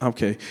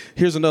 Okay,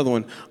 here's another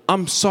one.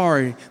 I'm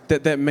sorry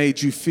that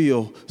made you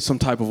feel some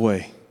type of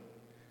way.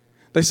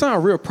 They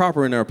sound real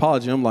proper in their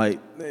apology. I'm like,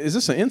 is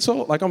this an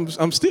insult? Like,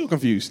 I'm still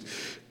confused.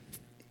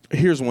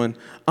 Here's one.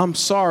 I'm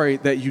sorry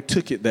that you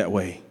took it that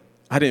way.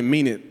 I didn't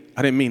mean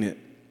it.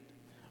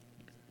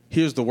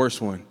 Here's the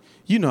worst one.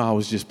 You know I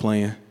was just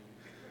playing.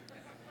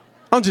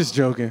 I'm just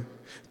joking.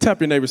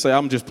 Tap your neighbor, say,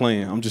 I'm just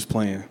playing.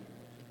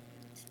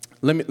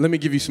 Let me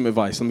give you some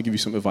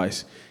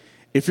advice.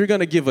 If you're going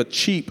to give a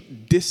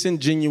cheap,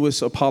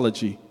 disingenuous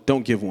apology,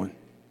 don't give one.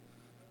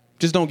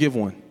 Just don't give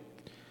one.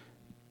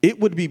 It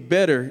would be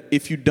better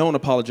if you don't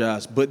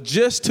apologize. But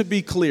just to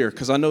be clear,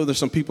 because I know there's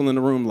some people in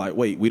the room like,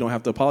 wait, we don't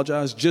have to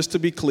apologize? Just to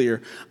be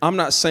clear, I'm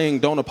not saying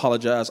don't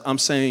apologize. I'm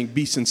saying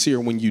be sincere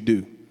when you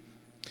do.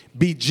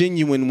 Be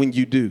genuine when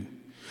you do.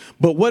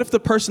 But what if the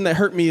person that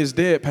hurt me is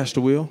dead,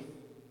 Pastor Will?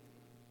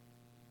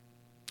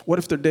 What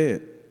if they're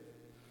dead?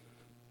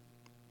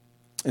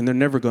 And they're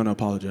never going to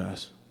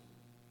apologize.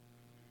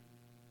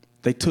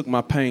 They took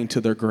my pain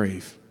to their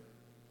grave.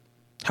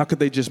 How could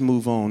they just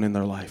move on in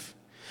their life?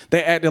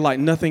 They acted like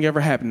nothing ever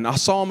happened. I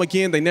saw them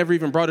again. They never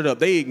even brought it up.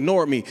 They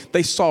ignored me.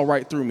 They saw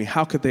right through me.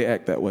 How could they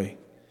act that way?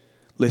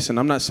 Listen,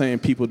 I'm not saying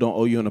people don't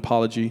owe you an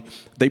apology.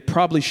 They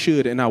probably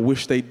should, and I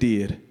wish they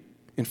did.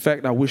 In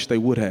fact, I wish they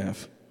would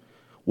have.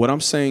 What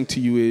I'm saying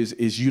to you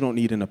is you don't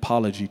need an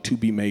apology to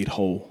be made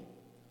whole.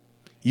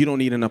 You don't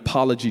need an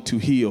apology to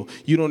heal.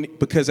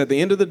 Because at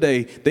the end of the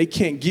day, they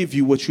can't give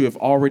you what you have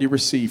already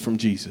received from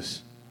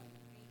Jesus.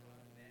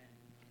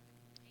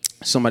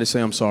 Somebody say,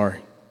 I'm sorry.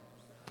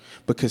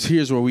 Because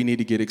here's where we need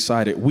to get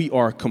excited. We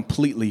are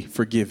completely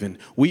forgiven.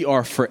 We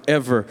are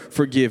forever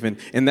forgiven.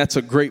 And that's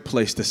a great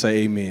place to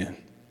say amen.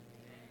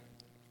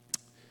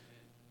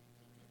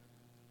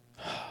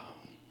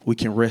 We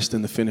can rest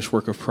in the finished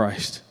work of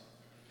Christ.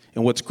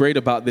 And what's great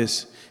about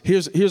this,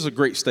 here's a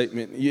great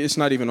statement. It's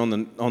not even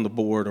on the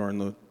board or on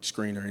the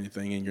screen or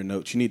anything in your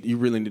notes. You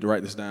really need to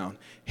write this down.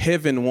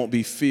 Heaven won't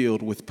be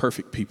filled with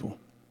perfect people.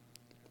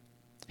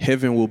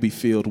 Heaven will be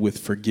filled with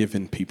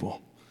forgiven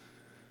people.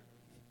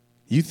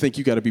 You think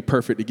you got to be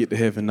perfect to get to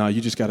heaven. No,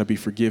 you just got to be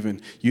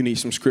forgiven. You need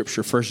some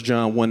scripture. 1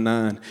 John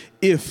 1:9.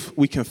 If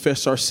we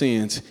confess our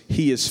sins,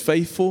 he is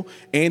faithful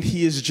and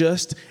he is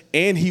just,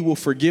 and he will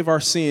forgive our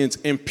sins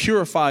and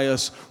purify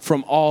us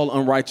from all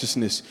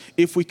unrighteousness.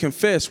 If we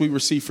confess, we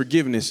receive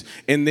forgiveness.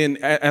 And then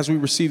as we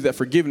receive that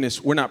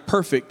forgiveness, we're not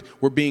perfect.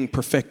 We're being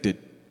perfected.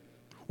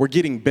 We're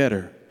getting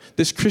better.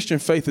 This Christian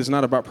faith is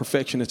not about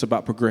perfection. It's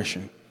about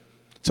progression.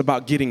 It's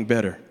about getting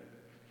better.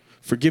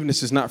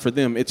 Forgiveness is not for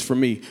them, it's for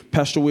me.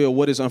 Pastor Will,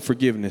 what is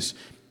unforgiveness?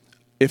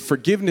 If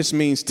forgiveness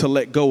means to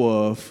let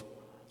go of,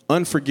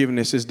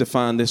 unforgiveness is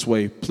defined this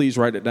way. Please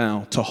write it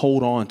down. To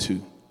hold on to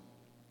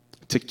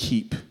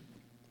keep.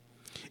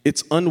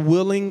 It's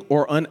unwilling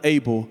or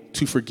unable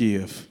to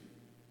forgive.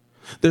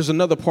 There's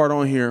another part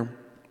on here,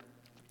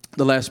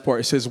 the last part.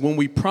 It says, when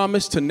we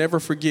promise to never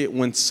forget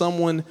when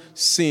someone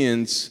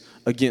sins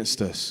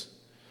against us.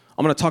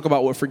 I'm going to talk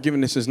about what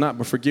forgiveness is not,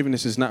 but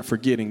forgiveness is not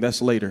forgetting.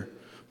 That's later.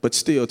 But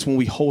still, it's when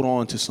we hold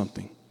on to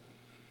something.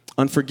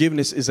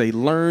 Unforgiveness is a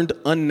learned,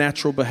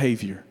 unnatural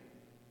behavior.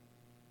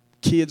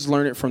 Kids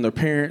learn it from their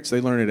parents. They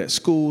learn it at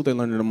school. They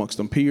learn it amongst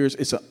their peers.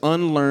 It's an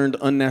unlearned,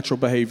 unnatural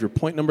behavior.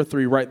 Point number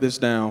 3, write this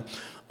down.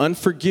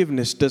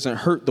 Unforgiveness doesn't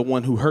hurt the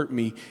one who hurt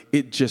me.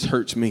 It just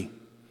hurts me.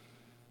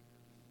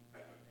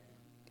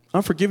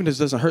 Unforgiveness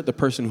doesn't hurt the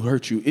person who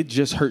hurt you. It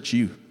just hurts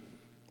you.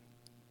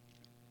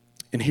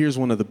 And here's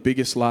one of the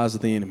biggest lies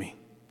of the enemy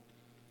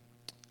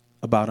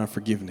about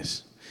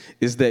unforgiveness.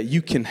 Is that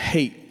you can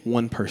hate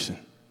one person,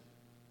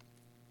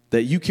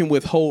 that you can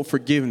withhold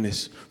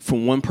forgiveness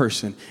from one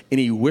person, and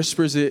he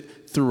whispers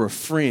it through a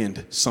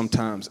friend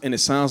sometimes, and it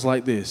sounds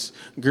like this: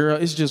 girl,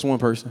 it's just one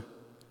person.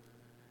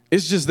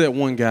 It's just that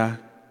one guy.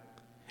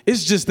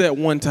 It's just that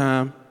one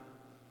time.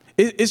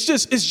 It's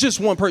just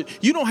one person.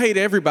 You don't hate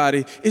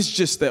everybody. It's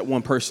just that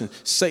one person.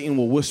 Satan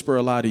will whisper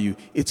a lie to you.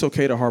 It's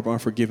okay to harbor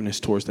unforgiveness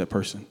towards that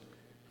person.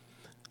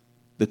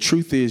 The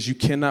truth is you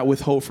cannot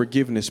withhold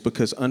forgiveness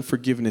because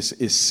unforgiveness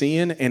is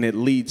sin and it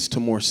leads to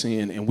more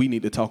sin, and we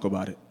need to talk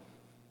about it.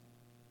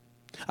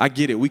 I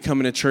get it. We come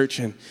into church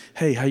and,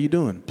 hey, how you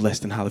doing?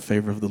 Blessed and highly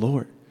favored of the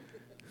Lord.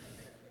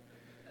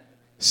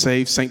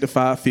 Saved,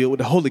 sanctified, filled with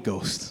the Holy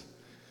Ghost.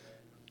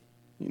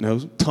 You know,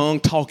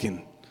 tongue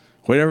talking.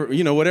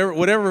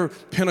 Whatever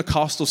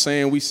Pentecostal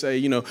saying we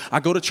say, I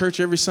go to church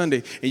every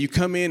Sunday, and you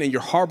come in and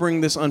you're harboring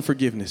this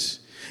unforgiveness,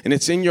 and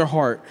it's in your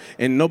heart,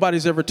 and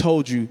nobody's ever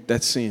told you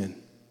that's sin.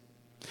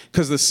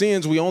 Because the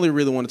sins we only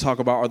really want to talk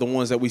about are the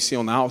ones that we see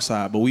on the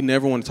outside, but we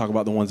never want to talk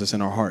about the ones that's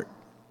in our heart.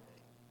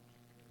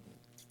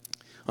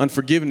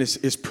 Unforgiveness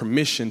is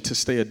permission to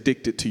stay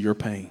addicted to your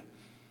pain.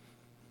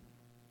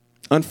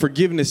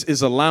 Unforgiveness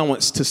is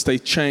allowance to stay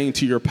chained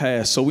to your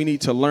past. So we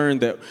need to learn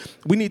that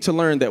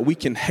we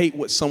can hate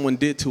what someone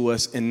did to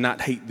us and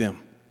not hate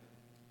them.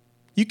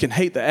 You can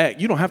hate the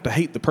act. You don't have to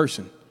hate the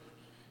person.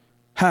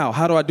 How?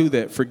 How do I do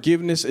that?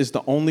 Forgiveness is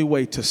the only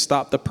way to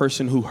stop the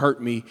person who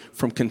hurt me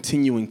from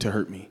continuing to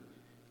hurt me.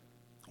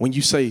 When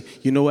you say,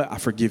 you know what, I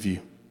forgive you.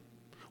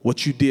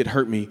 What you did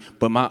hurt me,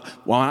 but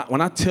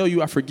when I tell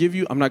you I forgive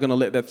you, I'm not going to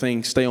let that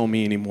thing stay on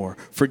me anymore.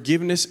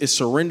 Forgiveness is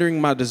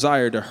surrendering my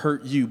desire to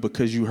hurt you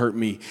because you hurt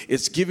me.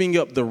 It's giving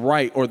up the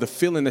right or the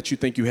feeling that you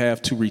think you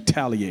have to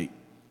retaliate.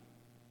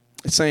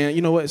 It's saying,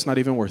 you know what, it's not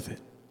even worth it.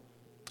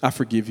 I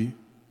forgive you.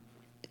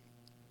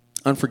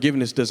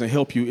 Unforgiveness doesn't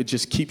help you. It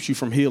just keeps you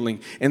from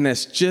healing. And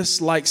that's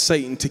just like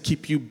Satan to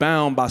keep you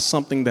bound by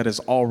something that is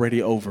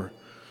already over.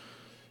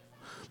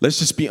 Let's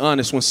just be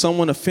honest. When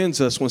someone offends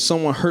us, when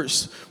someone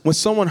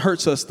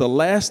hurts us, the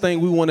last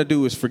thing we want to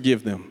do is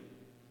forgive them.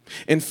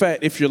 In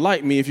fact, if you're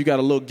like me, if you got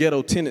a little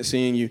ghetto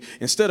tendency in you,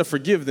 instead of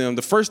forgive them,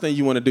 the first thing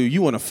you want to do,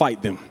 you want to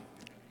fight them.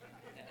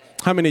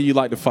 How many of you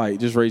like to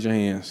fight? Just raise your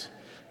hands.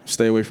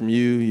 Stay away from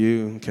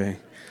you, okay.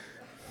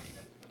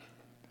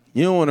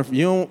 You don't want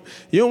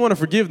to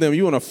forgive them.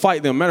 You want to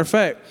fight them. Matter of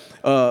fact,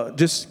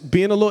 just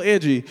being a little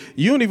edgy,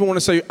 you don't even want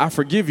to say, I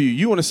forgive you.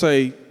 You want to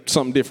say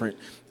something different.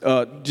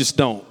 Just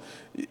don't.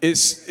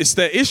 It's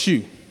that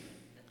issue.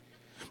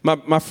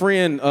 My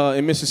friend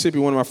in Mississippi,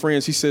 one of my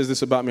friends, he says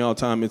this about me all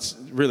the time. It's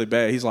really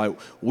bad. He's like,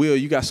 Will,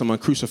 you got some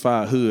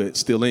uncrucified hood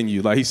still in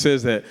you. Like, he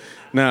says that.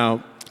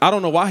 Now, I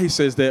don't know why he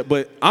says that,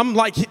 but I'm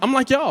like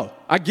y'all.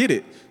 I get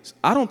it.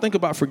 I don't think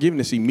about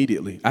forgiveness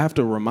immediately. I have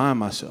to remind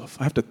myself.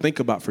 I have to think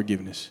about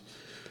forgiveness.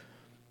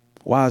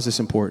 Why is this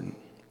important?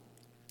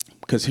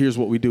 Because here's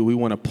what we do. We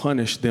want to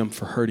punish them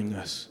for hurting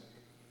us.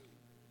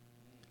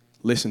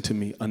 Listen to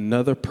me.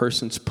 Another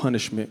person's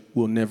punishment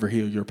will never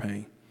heal your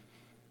pain.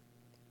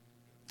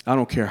 I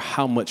don't care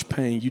how much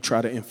pain you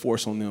try to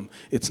enforce on them.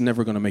 It's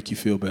never going to make you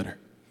feel better.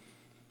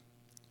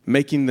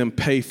 Making them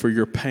pay for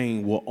your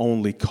pain will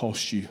only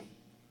cost you.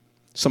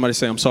 Somebody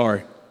say, I'm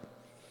sorry.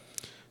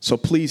 So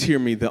please hear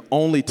me. The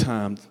only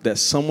time that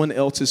someone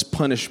else's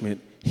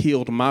punishment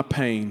healed my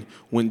pain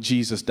when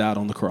Jesus died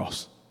on the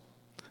cross.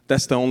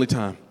 That's the only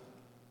time.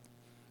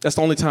 That's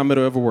the only time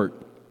it'll ever work.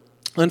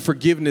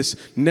 Unforgiveness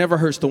never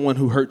hurts the one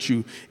who hurts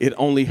you. It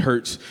only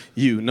hurts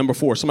you. Number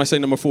 4. Somebody say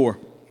number 4.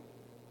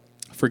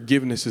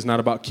 Forgiveness is not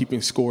about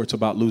keeping score. It's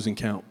about losing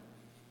count.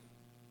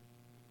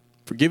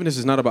 Forgiveness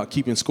is not about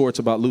keeping score. It's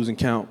about losing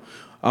count.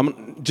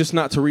 Just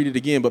not to read it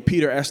again, but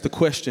Peter asked the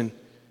question,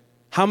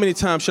 how many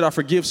times should I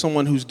forgive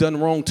someone who's done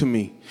wrong to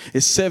me?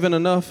 Is 7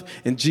 enough?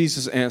 And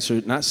Jesus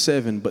answered, not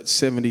 7, but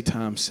 70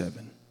 times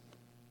 7.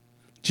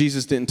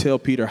 Jesus didn't tell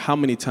Peter how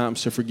many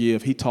times to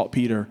forgive. He taught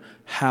Peter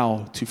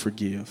how to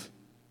forgive.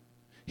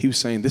 He was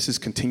saying, this is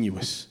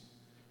continuous.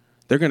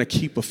 They're going to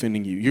keep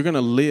offending you. You're going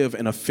to live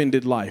an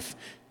offended life.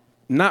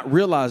 Not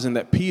realizing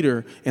that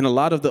Peter and a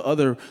lot of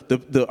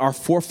our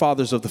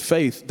forefathers of the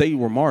faith, they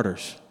were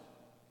martyrs.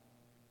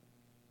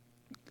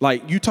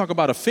 Like, you talk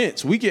about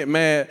offense. We get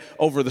mad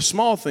over the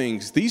small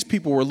things. These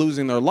people were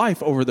losing their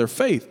life over their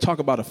faith. Talk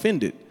about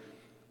offended.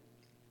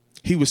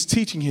 He was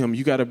teaching him,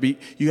 you got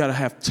to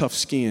have tough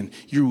skin.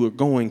 You are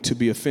going to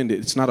be offended.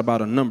 It's not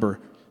about a number.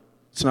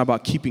 It's not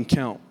about keeping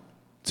count.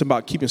 It's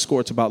about keeping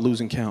score. It's about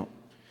losing count.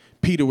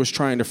 Peter was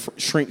trying to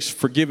shrink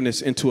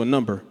forgiveness into a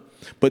number.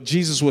 But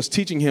Jesus was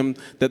teaching him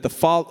that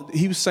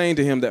he was saying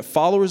to him that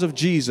followers of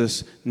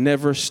Jesus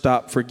never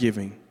stop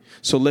forgiving.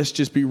 So let's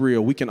just be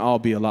real. We can all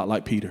be a lot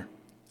like Peter.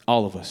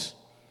 All of us.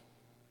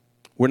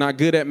 We're not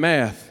good at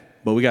math,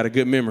 but we got a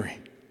good memory.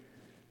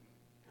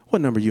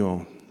 What number you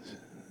on?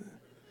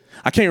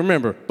 I can't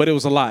remember, but it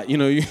was a lot.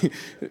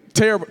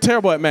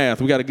 Terrible at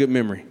math. We got a good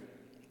memory.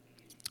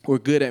 We're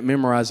good at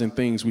memorizing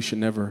things we should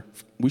never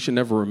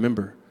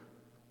remember.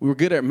 We're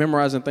good at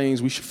memorizing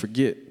things we should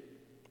forget.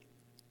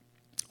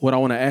 What I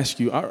want to ask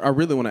you, I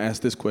really want to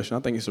ask this question.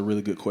 I think it's a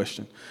really good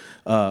question.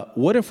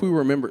 What if we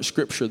remembered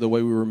Scripture the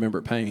way we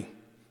remembered pain?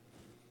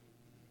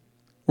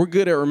 We're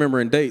good at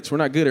remembering dates. We're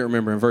not good at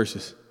remembering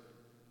verses.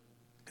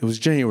 It was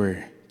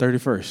January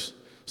 31st.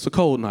 It's a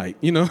cold night,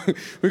 we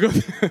go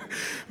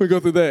we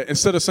go through that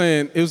instead of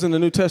saying it was in the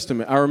New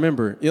Testament. I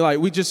remember. You're like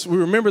we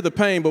remember the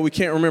pain, but we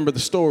can't remember the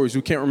stories.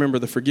 We can't remember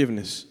the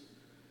forgiveness.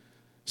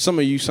 Some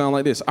of you sound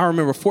like this. I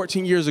remember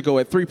 14 years ago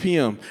at 3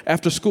 p.m.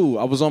 after school,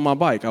 I was on my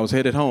bike. I was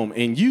headed home,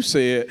 and you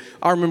said,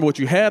 "I remember what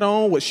you had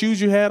on, what shoes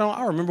you had on.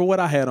 I remember what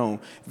I had on."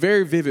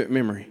 Very vivid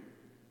memory.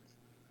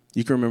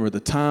 You can remember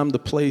the time, the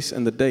place,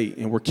 and the date,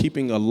 and we're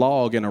keeping a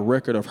log and a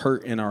record of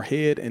hurt in our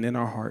head and in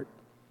our heart.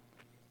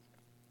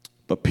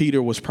 But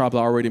Peter was probably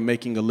already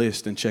making a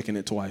list and checking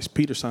it twice.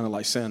 Peter sounded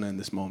like Santa in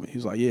this moment. He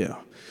was like, yeah.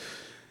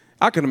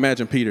 I can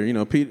imagine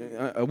Peter.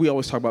 Peter. We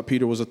always talk about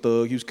Peter was a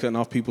thug. He was cutting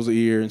off people's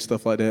ear and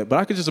stuff like that. But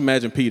I could just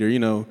imagine Peter,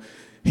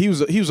 he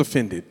was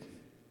offended.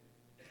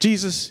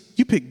 Jesus,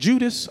 you picked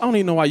Judas? I don't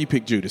even know why you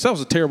picked Judas. That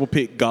was a terrible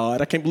pick,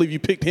 God. I can't believe you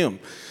picked him.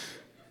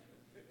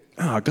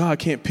 God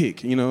can't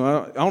pick. I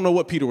don't know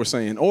what Peter was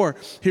saying. Or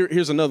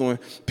here's another one.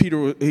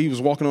 Peter, he was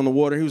walking on the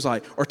water. He was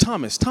like, or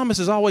Thomas. Thomas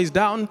is always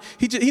doubting.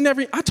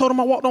 I told him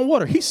I walked on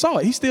water. He saw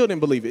it. He still didn't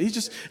believe it. He's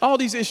just all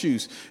these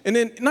issues. And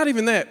then not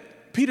even that.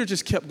 Peter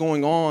just kept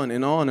going on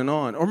and on and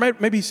on. Or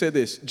maybe he said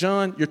this,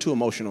 John, you're too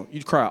emotional.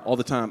 You cry all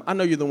the time. I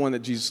know you're the one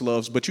that Jesus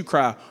loves, but you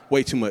cry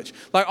way too much.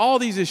 Like all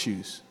these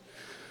issues.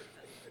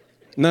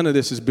 None of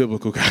this is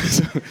biblical,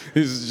 guys.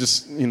 This is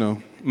just,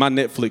 my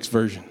Netflix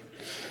version.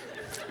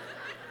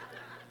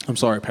 I'm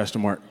sorry, Pastor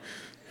Mark.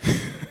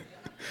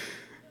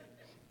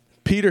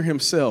 Peter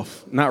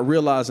himself, not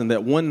realizing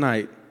that one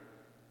night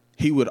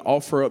he would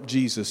offer up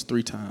Jesus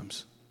 3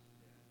 times.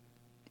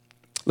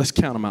 Let's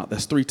count them out.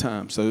 That's 3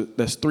 times. So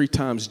that's 3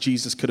 times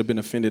Jesus could have been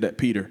offended at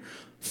Peter.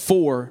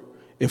 4,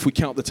 if we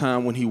count the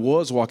time when he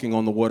was walking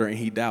on the water and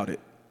he doubted.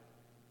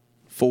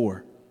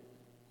 4.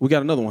 We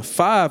got another one.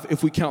 5,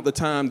 if we count the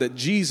time that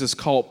Jesus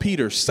called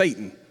Peter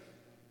Satan.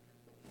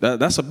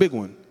 That's a big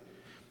one.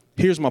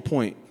 Here's my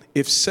point.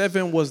 If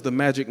 7 was the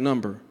magic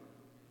number,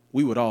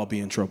 we would all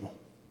be in trouble.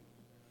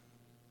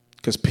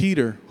 Because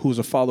Peter, who was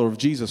a follower of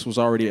Jesus, was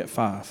already at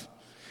 5.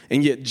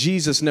 And yet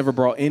Jesus never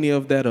brought any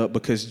of that up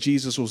because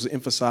Jesus was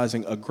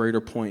emphasizing a greater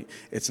point.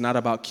 It's not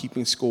about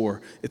keeping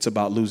score. It's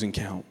about losing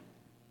count.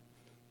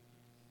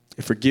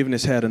 If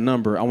forgiveness had a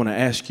number, I want to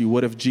ask you,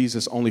 what if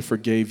Jesus only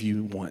forgave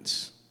you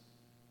once?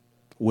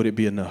 Would it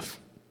be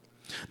enough?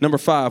 Number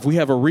 5, we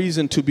have a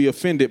reason to be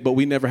offended, but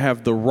we never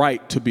have the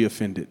right to be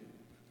offended.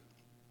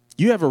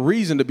 You have a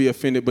reason to be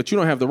offended, but you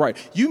don't have the right.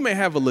 You may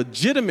have a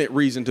legitimate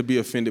reason to be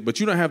offended, but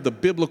you don't have the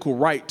biblical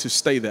right to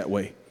stay that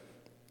way.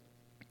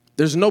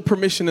 There's no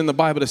permission in the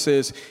Bible that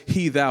says,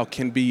 he, thou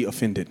can be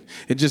offended.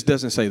 It just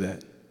doesn't say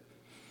that.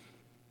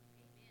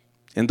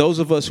 And those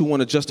of us who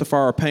want to justify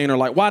our pain are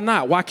like, why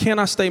not? Why can't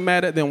I stay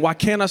mad at them? Why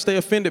can't I stay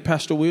offended,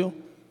 Pastor Will?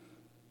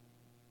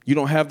 You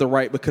don't have the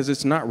right because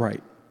it's not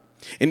right.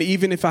 And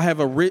even if I have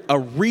a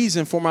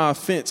reason for my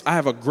offense, I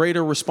have a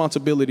greater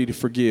responsibility to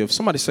forgive.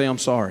 Somebody say, I'm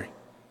sorry.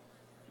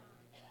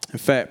 In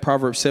fact,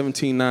 Proverbs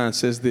 17:9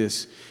 says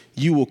this,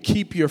 you will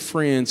keep your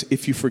friends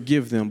if you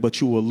forgive them,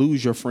 but you will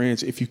lose your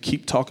friends if you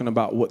keep talking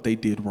about what they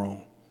did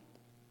wrong.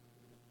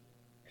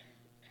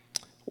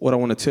 What I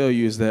want to tell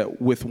you is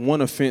that with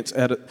one offense,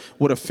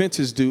 what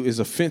offenses do is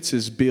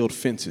offenses build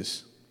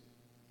fences.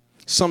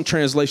 Some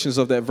translations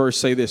of that verse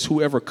say this,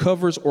 whoever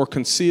covers or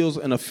conceals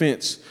an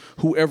offense,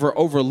 whoever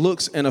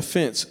overlooks an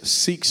offense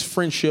seeks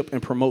friendship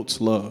and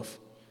promotes love.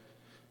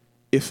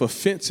 If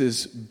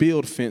offenses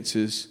build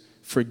fences,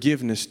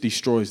 forgiveness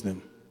destroys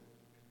them.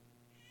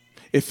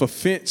 If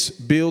offense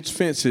builds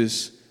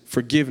fences,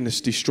 forgiveness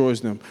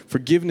destroys them.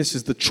 Forgiveness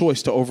is the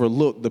choice to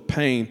overlook the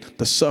pain,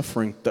 the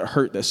suffering, the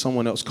hurt that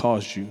someone else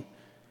caused you.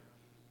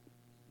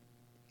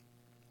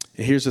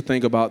 And here's the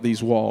thing about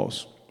these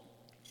walls.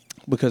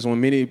 Because when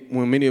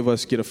many of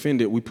us get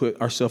offended, we put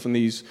ourselves in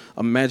these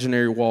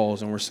imaginary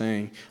walls and we're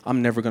saying,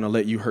 I'm never going to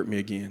let you hurt me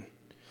again.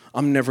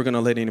 I'm never going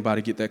to let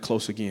anybody get that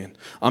close again.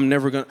 I'm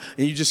never going to,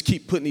 and you just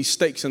keep putting these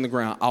stakes in the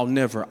ground. I'll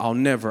never,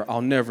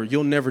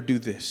 you'll never do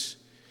this.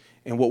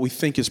 And what we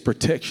think is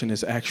protection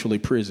is actually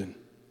prison.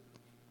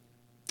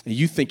 And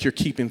you think you're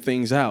keeping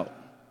things out,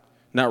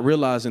 not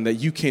realizing that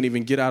you can't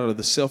even get out of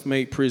the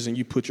self-made prison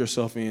you put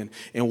yourself in.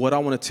 And what I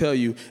want to tell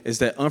you is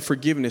that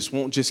unforgiveness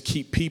won't just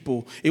keep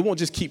people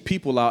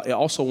out. It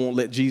also won't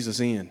let Jesus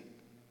in.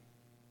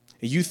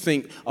 And you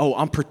think, oh,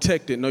 I'm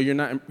protected. No, you're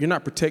not. You're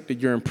not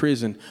protected. You're in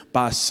prison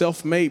by a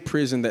self-made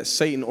prison that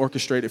Satan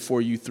orchestrated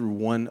for you through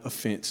one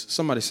offense.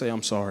 Somebody say,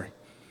 I'm sorry.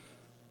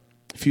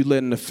 If you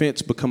let an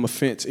offense become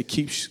offense, it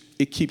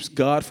keeps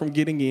God from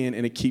getting in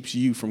and it keeps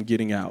you from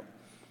getting out.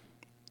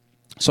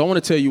 So I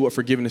want to tell you what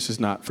forgiveness is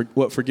not.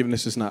 What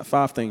forgiveness is not.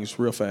 5 things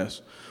real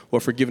fast.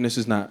 What forgiveness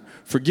is not.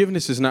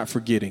 Forgiveness is not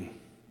forgetting.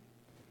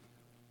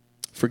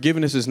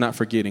 Forgiveness is not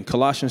forgetting.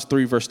 Colossians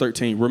 3, verse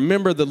 13.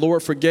 Remember, the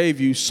Lord forgave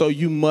you, so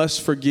you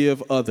must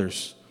forgive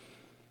others.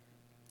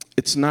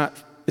 It's not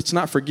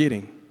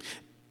forgetting.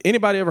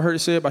 Anybody ever heard it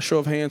said by show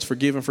of hands,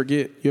 forgive and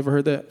forget? You ever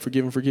heard that?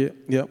 Forgive and forget?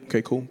 Yep.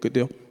 Okay, cool. Good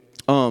deal.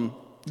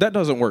 That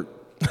doesn't work.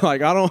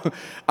 Like, I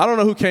don't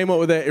know who came up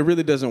with that. It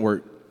really doesn't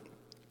work.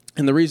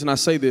 And the reason I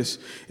say this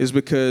is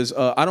because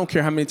I don't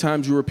care how many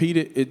times you repeat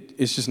it,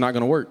 it's just not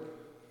going to work.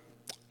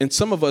 And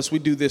some of us, we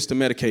do this to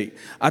medicate.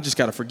 I just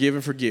got to forgive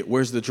and forget.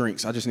 Where's the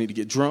drinks? I just need to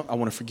get drunk. I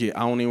want to forget. I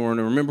don't even want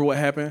to remember what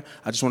happened.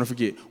 I just want to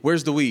forget.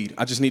 Where's the weed?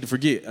 I just need to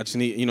forget. I just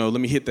need, let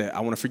me hit that.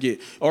 I want to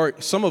forget. Or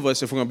some of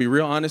us, if we're going to be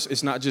real honest,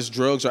 it's not just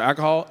drugs or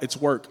alcohol. It's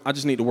work. I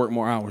just need to work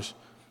more hours.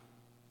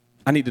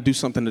 I need to do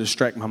something to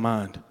distract my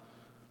mind.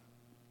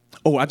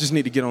 Oh, I just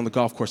need to get on the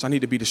golf course. I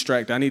need to be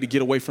distracted. I need to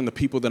get away from the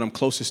people that I'm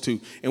closest to.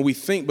 And we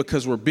think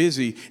because we're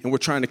busy and we're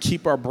trying to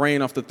keep our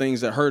brain off the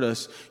things that hurt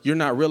us, you're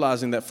not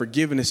realizing that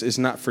forgiveness is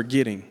not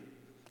forgetting.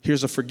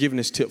 Here's a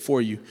forgiveness tip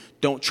for you.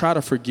 Don't try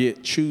to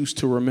forget. Choose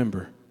to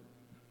remember.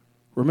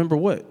 Remember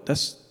what?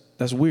 That's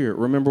weird.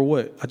 Remember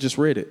what? I just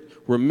read it.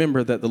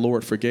 Remember that the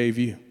Lord forgave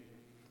you.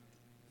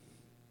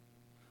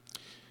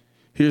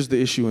 Here's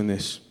the issue in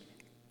this.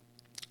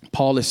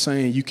 Paul is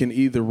saying you can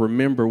either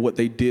remember what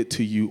they did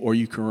to you or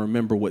you can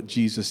remember what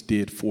Jesus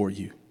did for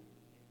you.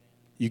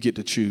 You get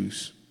to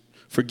choose.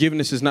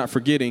 Forgiveness is not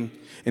forgetting,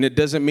 and it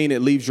doesn't mean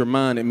it leaves your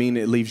mind. It means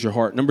it leaves your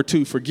heart. Number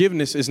 2,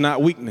 forgiveness is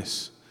not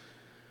weakness.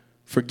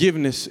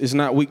 Forgiveness is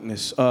not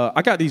weakness.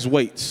 I got these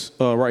weights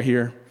right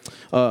here.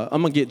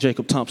 I'm going to get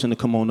Jacob Thompson to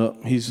come on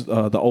up. He's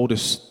the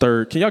oldest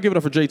third. Can y'all give it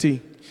up for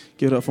JT?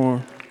 Give it up for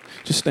him.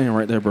 Just stand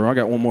right there, bro. I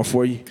got one more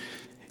for you.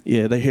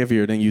 Yeah, they're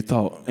heavier than you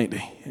thought, ain't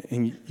they?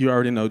 And you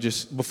already know,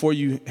 just before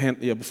you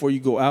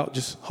go out,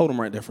 just hold them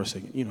right there for a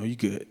second. You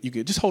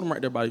good. Just hold them right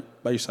there by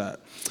your side.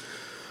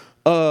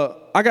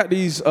 I got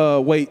these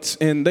weights,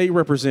 and they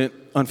represent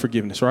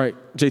unforgiveness, right?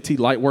 JT,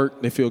 light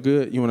work, they feel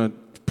good. You want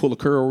to pull a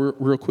curl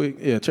real quick?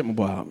 Yeah, check my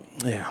boy out.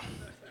 Yeah.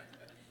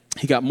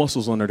 He got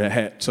muscles under that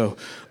hat, so.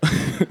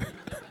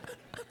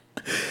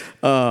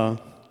 I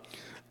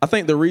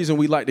think the reason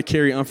we like to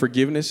carry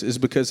unforgiveness is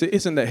because it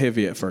isn't that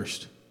heavy at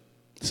first.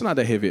 It's not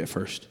that heavy at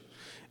first.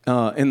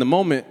 In the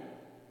moment,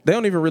 they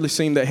don't even really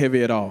seem that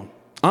heavy at all.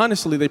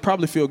 Honestly, they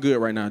probably feel good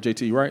right now,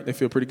 JT, right? They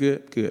feel pretty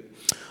good? Good.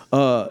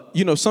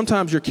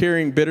 Sometimes you're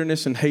carrying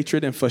bitterness and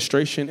hatred and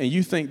frustration, and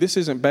you think this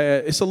isn't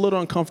bad. It's a little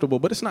uncomfortable,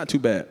 but it's not too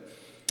bad.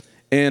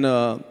 And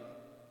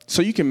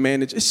so you can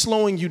manage. It's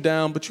slowing you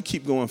down, but you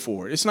keep going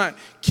forward. It's not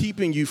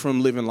keeping you from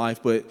living life,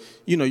 but,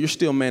 you're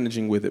still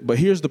managing with it. But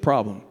here's the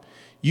problem.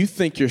 You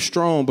think you're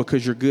strong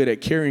because you're good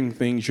at carrying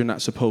things you're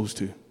not supposed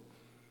to.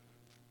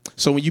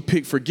 So when you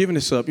pick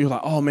forgiveness up, you're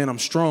like, oh, man, I'm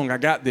strong. I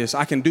got this.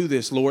 I can do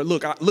this, Lord.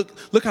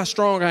 Look how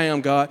strong I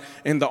am, God.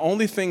 And the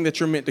only thing that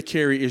you're meant to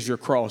carry is your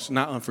cross,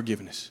 not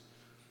unforgiveness.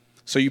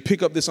 So you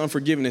pick up this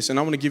unforgiveness, and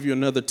I want to give you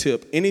another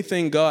tip.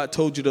 Anything God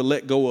told you to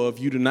let go of,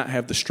 you do not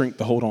have the strength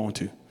to hold on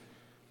to.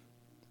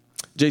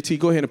 JT,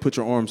 go ahead and put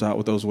your arms out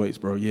with those weights,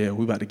 bro. Yeah,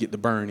 we about to get the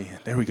burn in.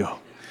 There we go.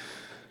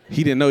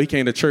 He didn't know he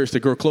came to church to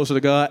grow closer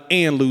to God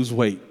and lose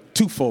weight.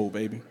 Twofold,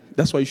 baby.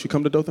 That's why you should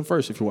come to Dothan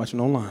First if you're watching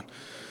online.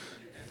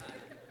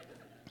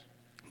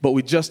 But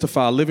we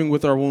justify living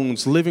with our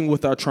wounds, living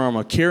with our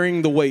trauma,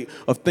 carrying the weight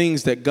of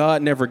things that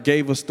God never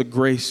gave us the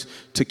grace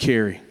to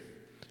carry.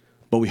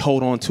 But we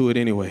hold on to it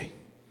anyway.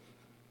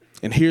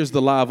 And here's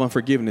the lie of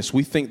unforgiveness.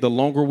 We think the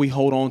longer we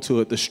hold on to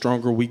it, the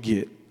stronger we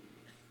get.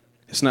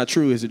 It's not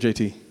true, is it,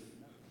 JT?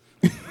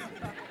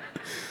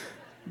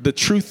 The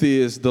truth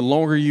is, the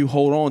longer you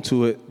hold on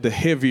to it, the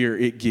heavier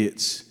it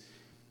gets.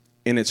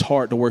 And it's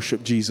hard to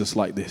worship Jesus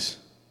like this.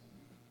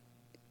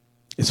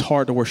 It's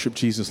hard to worship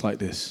Jesus like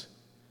this.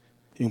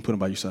 You can put him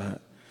by your side.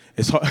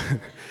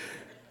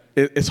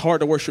 It's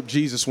hard to worship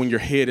Jesus when your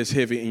head is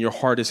heavy and your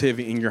heart is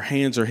heavy and your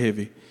hands are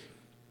heavy.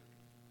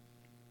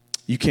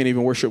 You can't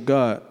even worship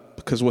God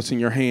because what's in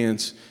your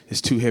hands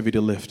is too heavy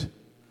to lift.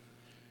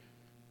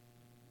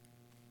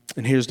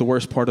 And here's the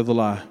worst part of the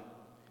lie.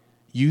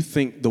 You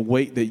think the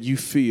weight that you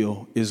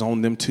feel is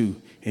on them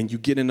too. And you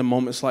get into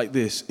moments like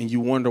this and you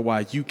wonder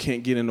why you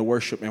can't get into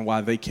worship and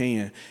why they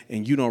can.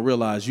 And you don't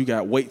realize you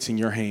got weights in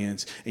your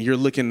hands and you're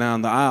looking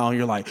down the aisle and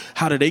you're like,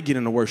 how did they get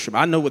into worship?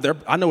 I know what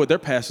their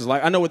past is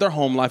like. I know what their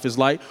home life is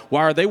like.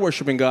 Why are they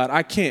worshiping God?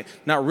 I can't.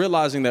 Not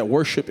realizing that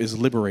worship is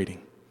liberating.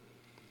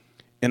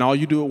 And all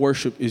you do at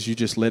worship is you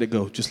just let it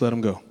go. Just let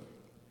them go.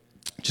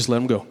 Just let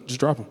them go. Just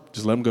drop them.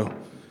 Just let them go.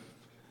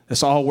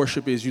 That's all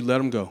worship is. You let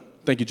them go.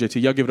 Thank you, JT.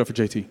 Y'all give it up for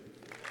JT.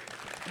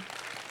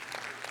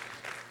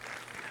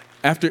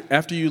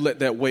 After you let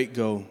that weight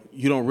go,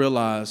 you don't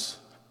realize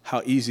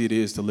how easy it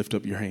is to lift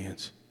up your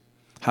hands,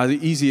 how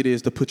easy it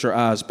is to put your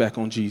eyes back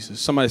on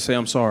Jesus. Somebody say,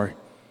 I'm sorry.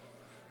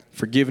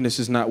 Forgiveness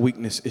is not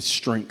weakness, it's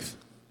strength.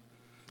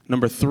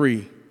 Number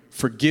 3,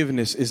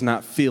 forgiveness is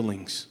not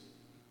feelings.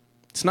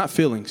 It's not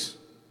feelings.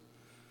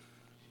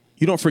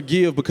 You don't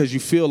forgive because you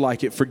feel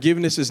like it.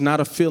 Forgiveness is not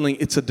a feeling.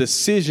 It's a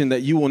decision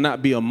that you will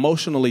not be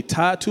emotionally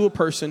tied to a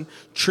person,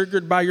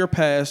 triggered by your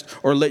past,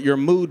 or let your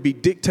mood be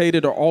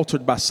dictated or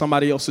altered by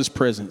somebody else's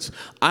presence.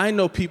 I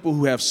know people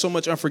who have so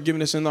much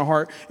unforgiveness in their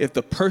heart. If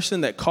the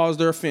person that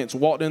caused their offense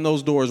walked in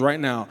those doors right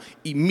now,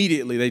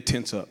 immediately they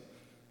tense up.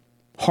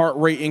 Heart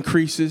rate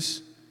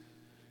increases.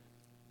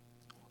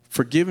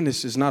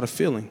 Forgiveness is not a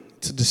feeling.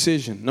 It's a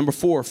decision. Number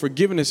 4,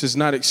 forgiveness is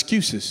not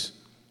excuses.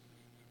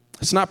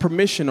 It's not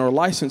permission or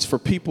license for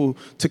people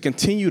to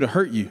continue to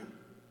hurt you.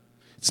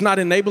 It's not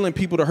enabling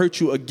people to hurt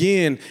you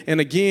again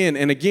and again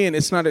and again.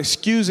 It's not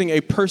excusing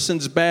a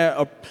person's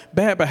bad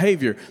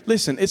behavior.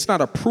 Listen, it's not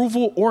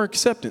approval or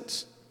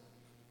acceptance.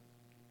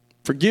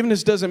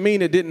 Forgiveness doesn't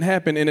mean it didn't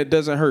happen and it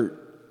doesn't hurt.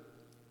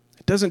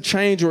 It doesn't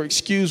change or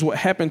excuse what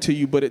happened to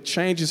you, but it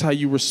changes how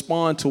you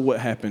respond to what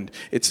happened.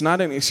 It's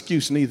not an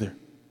excuse neither.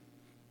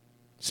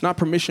 It's not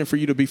permission for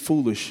you to be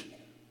foolish.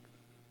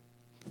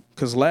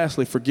 Because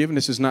lastly,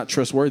 forgiveness is not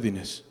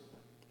trustworthiness.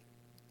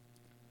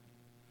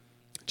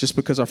 Just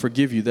because I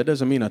forgive you, that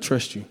doesn't mean I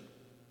trust you.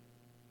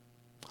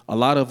 A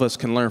lot of us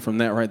can learn from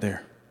that right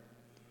there.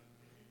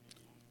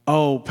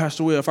 Oh,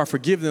 Pastor Will, if I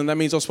forgive them, that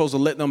means I'm supposed to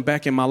let them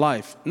back in my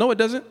life. No, it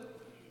doesn't.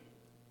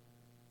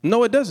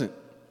 No, it doesn't.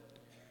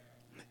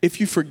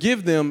 If you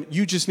forgive them,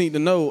 you just need to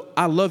know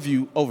I love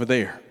you over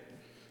there.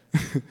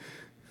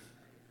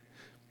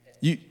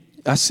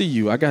 I see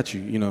you. I got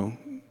you, you know.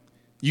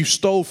 You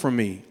stole from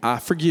me. I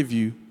forgive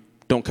you.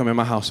 Don't come in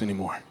my house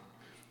anymore.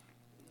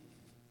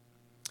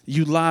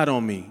 You lied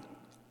on me.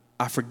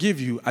 I forgive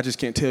you. I just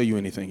can't tell you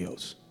anything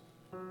else.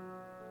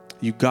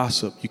 You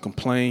gossip. You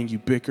complain. You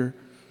bicker.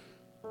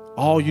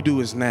 All you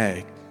do is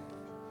nag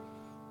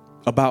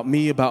about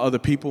me, about other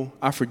people.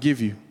 I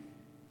forgive you,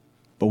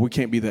 but we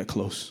can't be that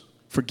close.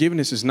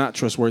 Forgiveness is not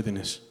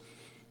trustworthiness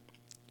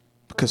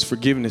because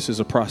forgiveness is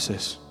a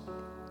process.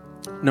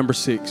 Number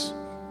six,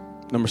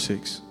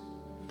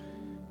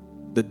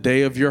 the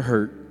day of your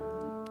hurt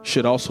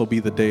should also be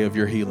the day of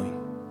your healing.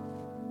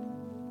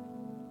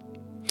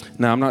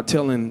 Now, I'm not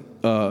telling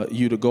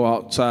you to go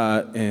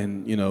outside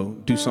and,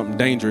 do something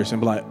dangerous and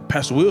be like,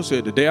 Pastor Will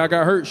said the day I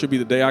got hurt should be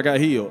the day I got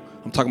healed.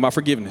 I'm talking about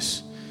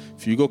forgiveness.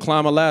 If you go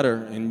climb a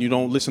ladder and you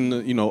don't listen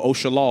to,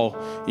 OSHA law,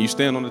 and you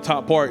stand on the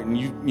top part and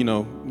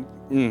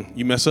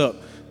you mess up.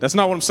 That's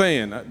not what I'm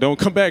saying. Don't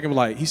come back and be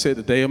like, he said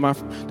the day of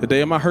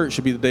my hurt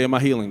should be the day of my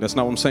healing. That's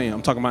not what I'm saying.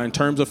 I'm talking about in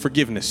terms of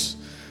forgiveness.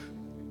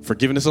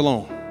 Forgiveness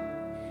alone.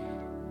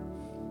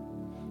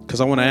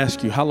 Because I want to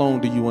ask you, how long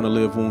do you want to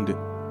live wounded?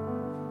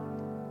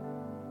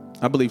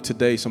 I believe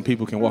today some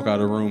people can walk out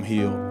of the room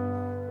healed.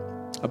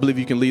 I believe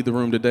you can leave the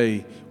room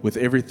today with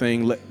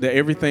everything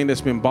that's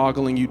been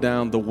boggling you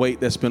down, the weight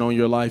that's been on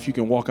your life. You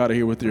can walk out of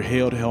here with your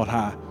head held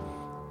high,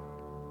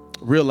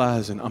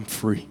 realizing I'm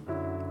free.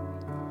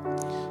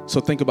 So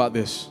think about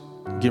this.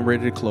 Getting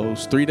ready to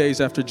close. 3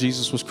 days after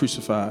Jesus was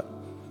crucified,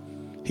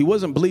 he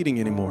wasn't bleeding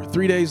anymore.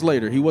 3 days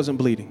later, he wasn't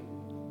bleeding.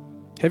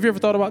 Have you ever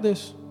thought about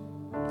this?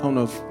 I don't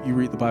know if you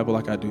read the Bible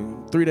like I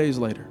do. 3 days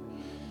later,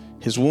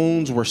 his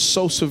wounds were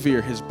so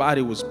severe. His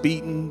body was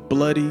beaten,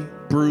 bloody,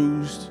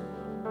 bruised.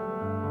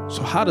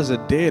 So how does a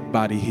dead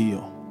body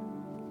heal?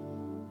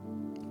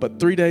 But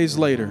 3 days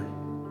later,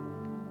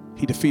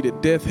 he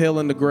defeated death, hell,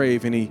 and the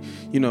grave. And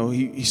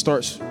he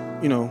starts,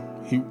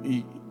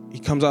 he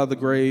comes out of the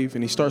grave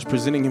and he starts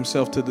presenting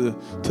himself to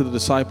the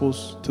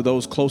disciples, to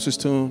those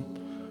closest to him.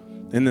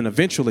 And then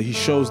eventually he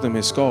shows them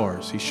his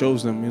scars. He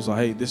shows them, he's like,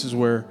 hey, this is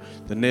where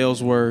the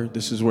nails were.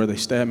 This is where they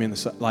stabbed me in the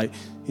side.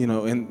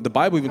 And the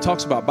Bible even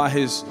talks about by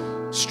his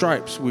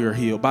stripes we are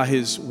healed, by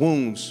his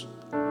wounds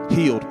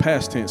healed,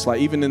 past tense. Like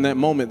even in that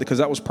moment, because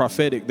that was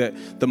prophetic,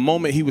 that the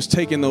moment he was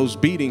taking those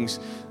beatings,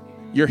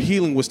 your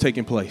healing was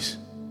taking place.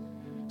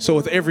 So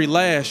with every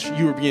lash,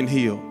 you were being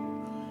healed.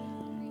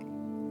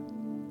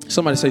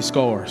 Somebody say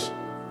scars.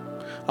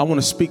 I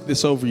want to speak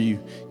this over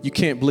you. You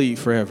can't bleed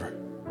forever.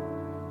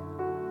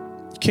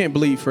 You can't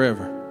bleed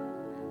forever.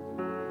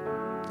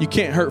 You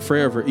can't hurt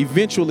forever.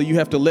 Eventually, you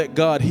have to let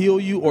God heal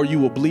you or you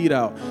will bleed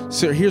out.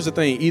 So here's the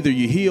thing. Either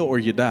you heal or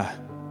you die.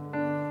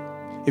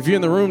 If you're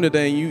in the room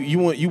today and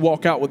you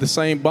walk out with the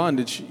same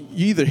bondage,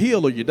 you either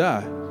heal or you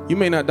die. You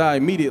may not die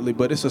immediately,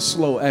 but it's a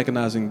slow,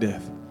 agonizing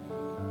death.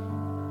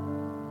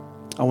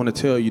 I want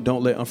to tell you,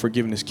 don't let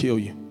unforgiveness kill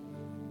you.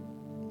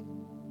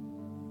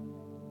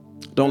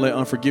 Don't let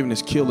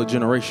unforgiveness kill a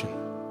generation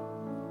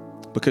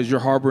because you're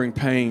harboring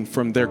pain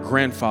from their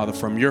grandfather,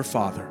 from your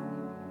father,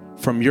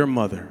 from your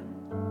mother.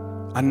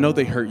 I know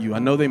they hurt you. I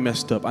know they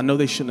messed up. I know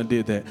they shouldn't have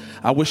did that.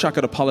 I wish I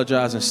could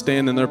apologize and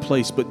stand in their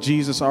place, but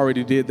Jesus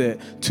already did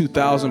that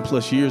 2,000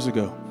 plus years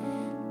ago.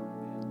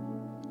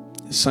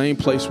 The same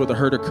place where the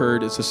hurt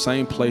occurred, it's the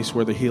same place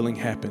where the healing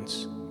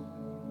happens.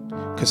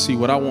 Because see,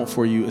 what I want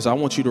for you is I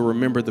want you to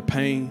remember the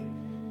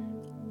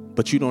pain,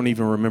 but you don't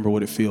even remember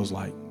what it feels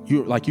like.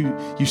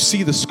 You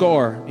see the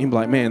scar and you're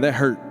like, man, that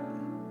hurt.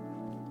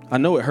 I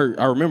know it hurt.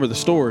 I remember the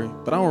story,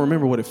 but I don't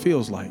remember what it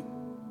feels like.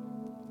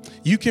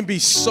 You can be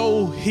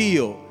so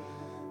healed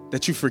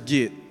that you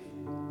forget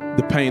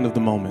the pain of the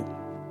moment.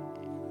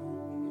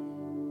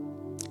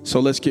 So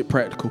let's get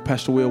practical.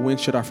 Pastor Will, when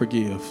should I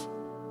forgive?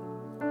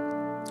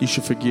 You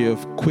should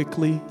forgive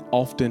quickly,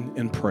 often,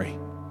 and pray.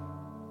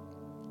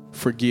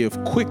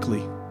 Forgive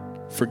quickly,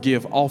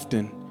 forgive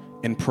often,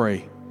 and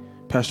pray.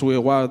 Pastor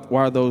Will, why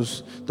are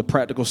those the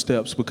practical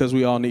steps? Because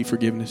we all need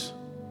forgiveness.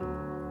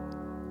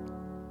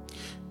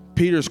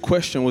 Peter's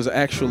question was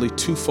actually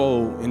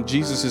twofold, and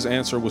Jesus'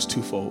 answer was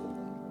twofold.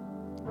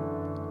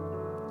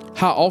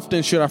 How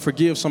often should I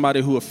forgive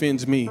somebody who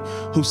offends me,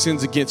 who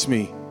sins against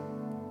me?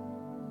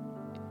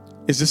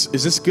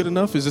 Is this good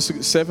enough? Is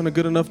this 7 a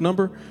good enough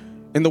number?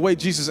 And the way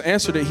Jesus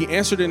answered it, he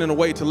answered it in a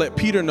way to let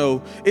Peter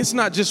know it's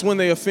not just when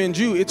they offend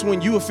you, it's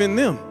when you offend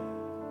them.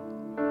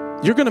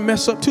 You're going to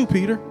mess up too,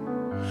 Peter.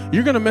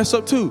 You're going to mess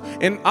up too.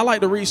 And I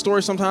like to read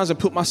stories sometimes and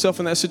put myself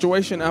in that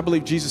situation. I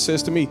believe Jesus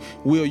says to me,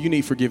 Will, you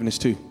need forgiveness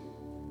too.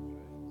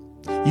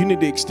 You need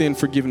to extend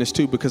forgiveness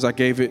too because I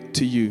gave it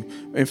to you.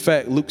 In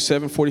fact, Luke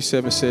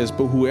 7:47 says,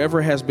 but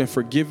whoever has been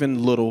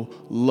forgiven little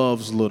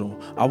loves little.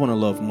 I want to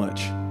love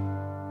much.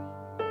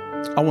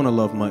 I want to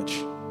love much.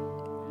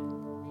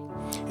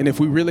 And if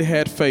we really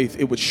had faith,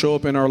 it would show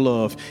up in our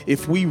love.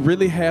 If we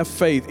really have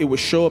faith, it would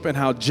show up in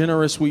how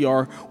generous we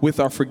are with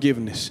our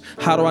forgiveness.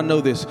 How do I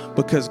know this?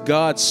 Because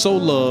God so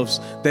loves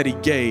that he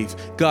gave.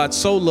 God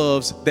so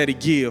loves that he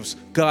gives.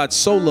 God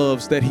so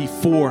loves that he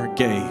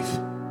forgave.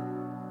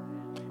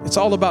 It's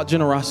all about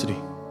generosity.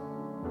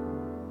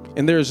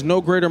 And there is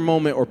no greater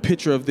moment or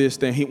picture of this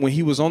than when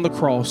he was on the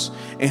cross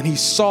and he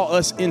saw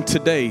us in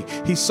today.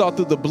 He saw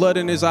through the blood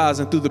in his eyes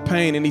and through the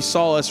pain, and he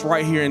saw us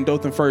right here in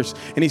Dothan First.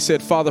 And he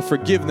said, Father,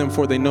 forgive them,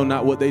 for they know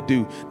not what they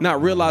do.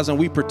 Not realizing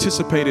we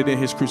participated in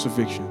his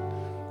crucifixion.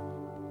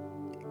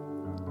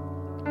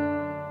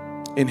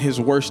 In his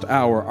worst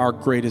hour, our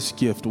greatest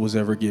gift was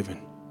ever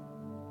given.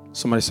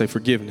 Somebody say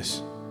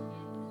forgiveness.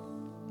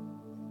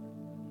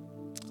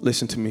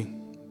 Listen to me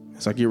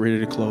as I get ready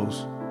to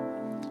close.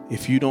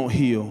 If you don't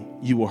heal,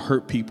 you will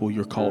hurt people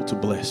you're called to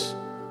bless.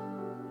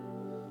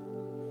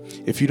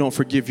 If you don't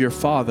forgive your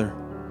father,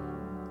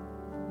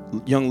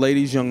 young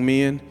ladies, young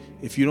men,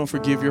 if you don't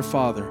forgive your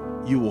father,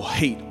 you will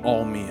hate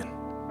all men.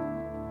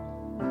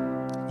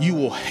 You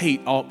will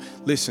hate all.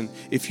 Listen,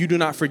 if you do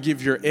not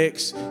forgive your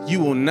ex, you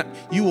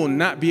will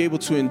not be able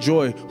to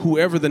enjoy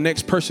whoever the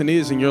next person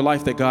is in your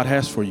life that God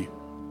has for you.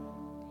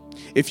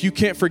 If you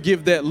can't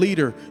forgive that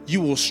leader, you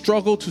will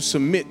struggle to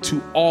submit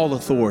to all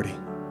authority.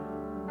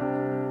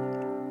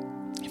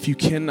 If you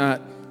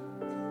cannot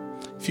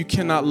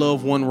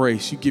love one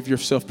race, you give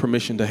yourself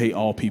permission to hate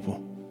all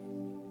people.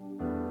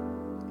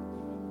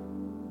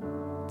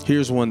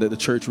 Here's one that the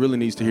church really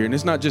needs to hear. And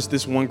it's not just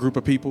this one group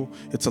of people.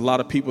 It's a lot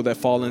of people that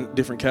fall in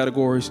different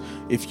categories.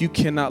 If you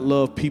cannot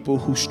love people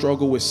who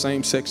struggle with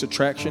same-sex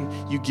attraction,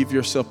 you give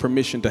yourself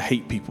permission to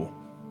hate people.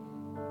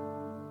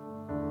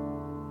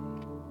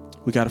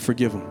 We got to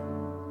forgive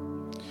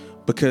them.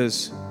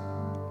 Because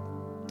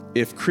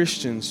if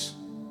Christians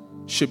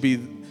should be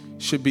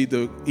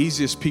the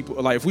easiest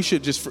people, like if we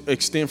should just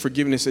extend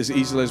forgiveness as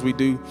easily as we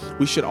do,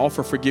 we should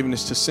offer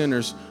forgiveness to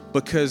sinners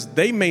because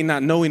they may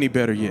not know any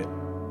better yet.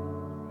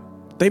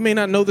 They may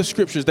not know the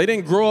scriptures. They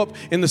didn't grow up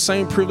in the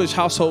same privileged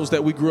households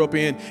that we grew up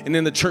in and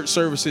in the church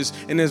services,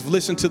 and have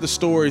listened to the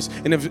stories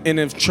and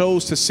have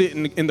chose to sit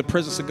in the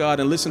presence of God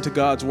and listen to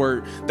God's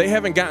word. They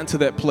haven't gotten to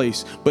that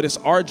place, but it's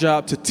our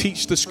job to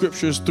teach the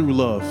scriptures through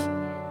love.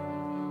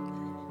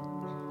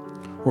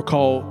 We're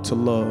called to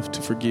love,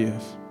 to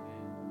forgive.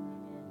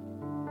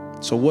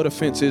 So what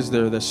offense is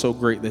there that's so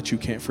great that you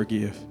can't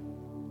forgive?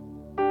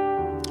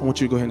 I want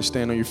you to go ahead and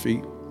stand on your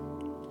feet.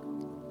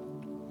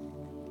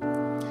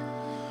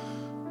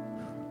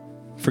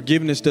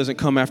 Forgiveness doesn't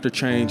come after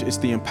change. It's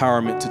the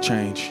empowerment to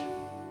change.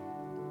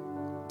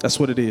 That's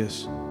what it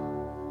is.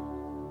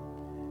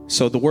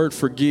 So the word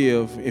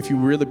forgive, if you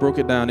really broke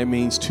it down, it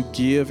means to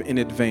give in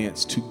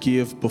advance, to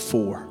give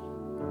before.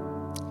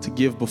 To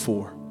give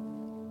before.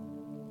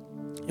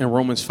 And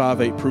Romans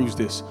 5:8 proves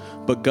this.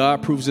 But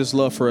God proves his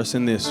love for us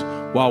in this: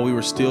 while we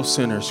were still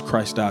sinners,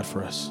 Christ died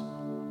for us.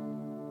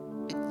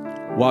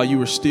 While you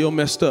were still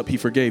messed up, he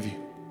forgave you.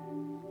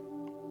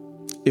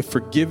 If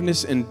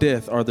forgiveness and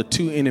death are the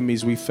two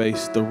enemies we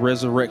face, the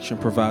resurrection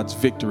provides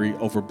victory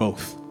over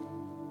both.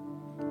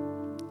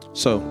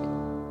 So,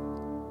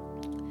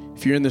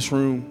 if you're in this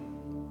room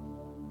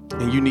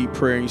and you need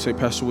prayer and you say,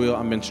 Pastor Will,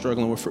 I've been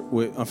struggling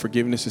with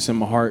unforgiveness, it's in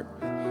my heart.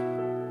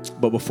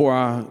 But before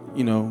I,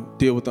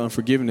 deal with the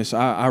unforgiveness,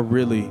 I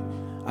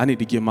need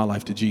to give my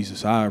life to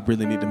Jesus. I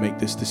really need to make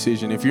this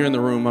decision. If you're in the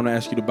room, I'm going to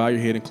ask you to bow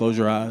your head and close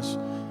your eyes.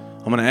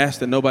 I'm going to ask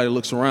that nobody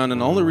looks around.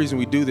 And the only reason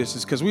we do this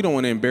is because we don't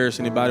want to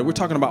embarrass anybody. We're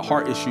talking about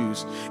heart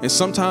issues. And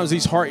sometimes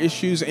these heart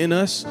issues in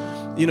us,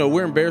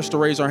 we're embarrassed to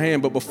raise our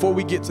hand. But before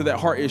we get to that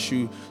heart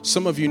issue,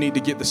 some of you need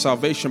to get the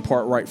salvation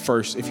part right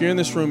first. If you're in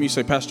this room, you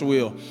say, Pastor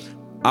Will,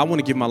 I want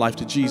to give my life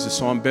to Jesus,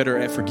 so I'm better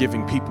at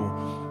forgiving people.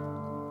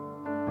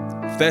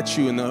 If that's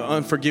you and the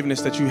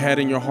unforgiveness that you had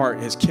in your heart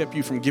has kept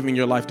you from giving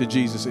your life to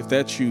Jesus, if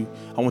that's you,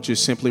 I want you to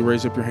simply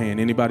raise up your hand.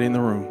 Anybody in the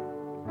room?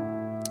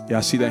 Yeah,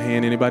 I see that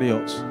hand. Anybody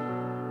else?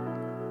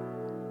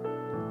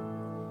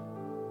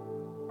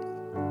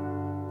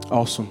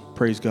 Awesome.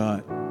 Praise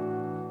God.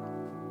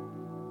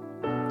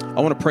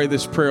 I want to pray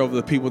this prayer over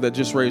the people that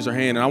just raised their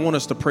hand, and I want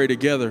us to pray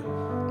together.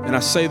 And I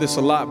say this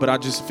a lot, but I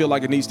just feel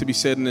like it needs to be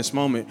said in this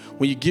moment.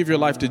 When you give your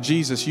life to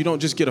Jesus, you don't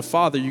just get a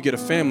father, you get a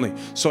family.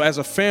 So as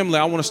a family,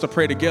 I want us to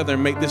pray together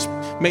and make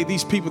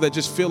these people that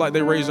just feel like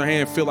they raise their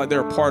hand feel like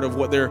they're a part of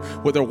what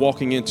they're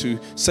walking into.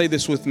 Say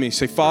this with me.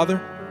 Say, Father,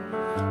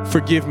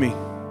 forgive me.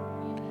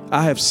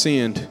 I have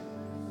sinned.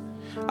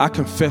 I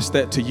confess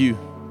that to you.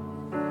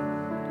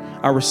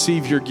 I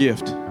receive your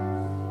gift.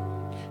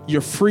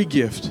 your free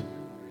gift.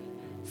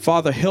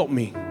 Father, help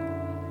me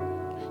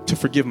to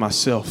forgive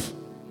myself.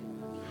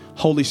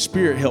 Holy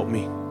Spirit, help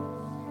me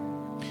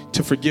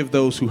to forgive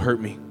those who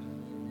hurt me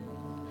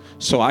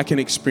so I can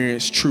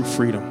experience true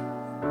freedom.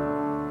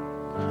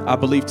 I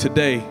believe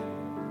today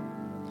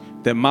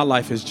that my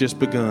life has just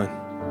begun.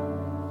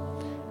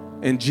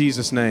 In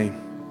Jesus' name,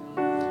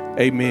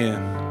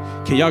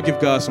 amen. Can y'all give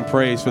God some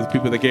praise for the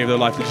people that gave their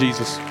life to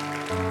Jesus?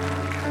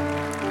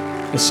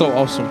 It's so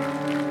awesome.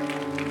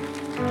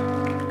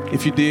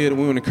 If you did,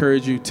 we want to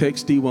encourage you,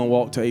 text D1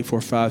 Walk to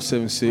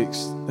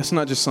 84576. That's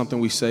not just something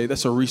we say.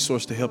 That's a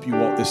resource to help you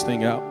walk this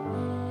thing out.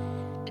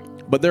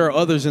 But there are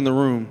others in the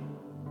room.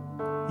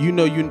 You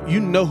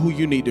know who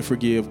you need to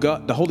forgive.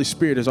 God, the Holy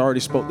Spirit has already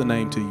spoke the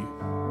name to you.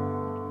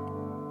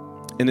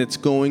 And it's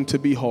going to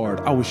be hard.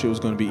 I wish it was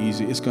going to be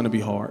easy. It's going to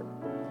be hard.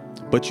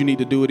 But you need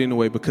to do it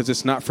anyway because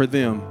it's not for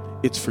them.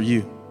 It's for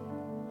you.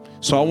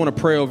 So I want to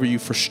pray over you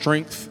for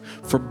strength,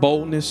 for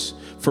boldness,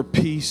 for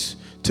peace,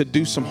 to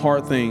do some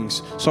hard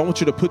things. So I want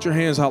you to put your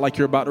hands out like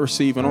you're about to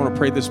receive, and I want to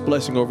pray this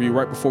blessing over you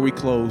right before we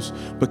close,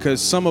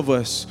 because some of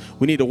us,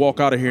 we need to walk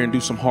out of here and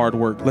do some hard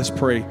work. Let's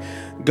pray.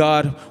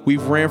 God,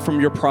 we've ran from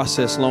your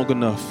process long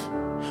enough,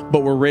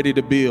 but we're ready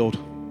to build.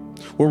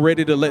 We're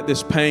ready to let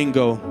this pain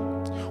go.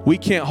 We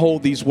can't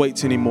hold these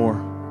weights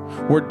anymore.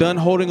 We're done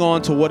holding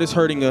on to what is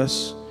hurting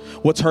us,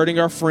 what's hurting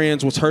our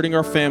friends, what's hurting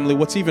our family,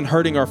 what's even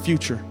hurting our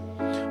future.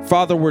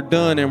 Father, we're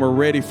done and we're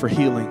ready for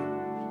healing.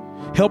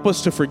 Help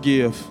us to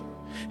forgive.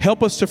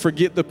 Help us to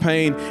forget the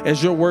pain.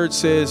 As your word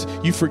says,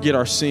 you forget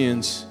our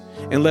sins,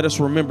 and let us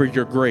remember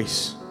your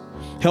grace.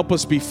 Help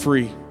us be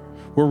free.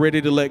 We're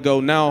ready to let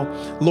go. Now,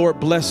 Lord,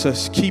 bless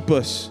us, keep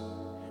us,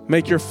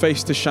 make your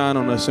face to shine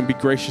on us and be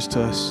gracious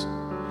to us.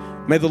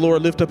 May the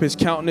Lord lift up his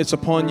countenance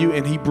upon you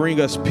and he bring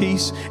us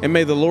peace. And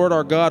may the Lord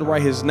our God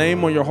write his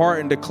name on your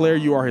heart and declare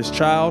you are his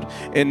child.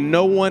 And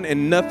no one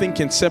and nothing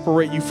can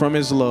separate you from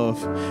his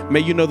love. May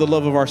you know the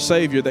love of our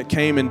Savior that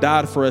came and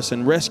died for us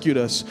and rescued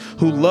us,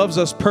 who loves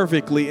us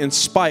perfectly in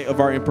spite of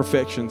our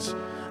imperfections.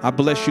 I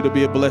bless you to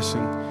be a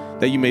blessing,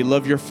 that you may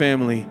love your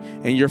family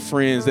and your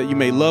friends, that you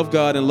may love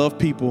God and love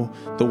people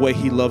the way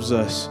he loves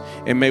us.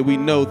 And may we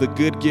know the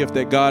good gift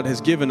that God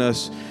has given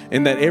us,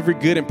 and that every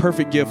good and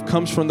perfect gift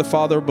comes from the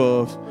Father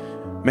above.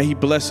 May he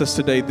bless us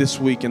today, this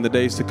week, and the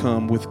days to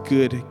come with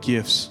good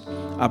gifts.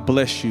 I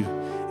bless you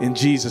in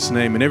Jesus'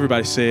 name. And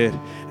everybody said,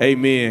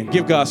 amen.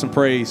 Give God some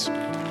praise.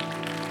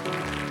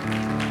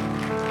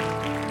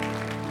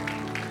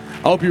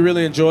 I hope you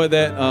really enjoyed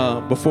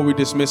that. Before we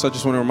dismiss, I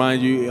just want to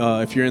remind you,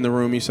 if you're in the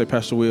room, you say,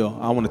 Pastor Will,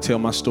 I want to tell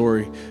my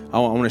story. I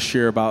want to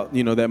share about,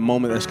 that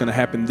moment that's going to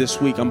happen this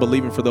week. I'm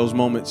believing for those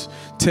moments.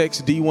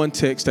 Text D1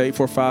 text to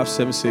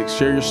 84576.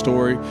 Share your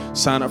story.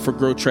 Sign up for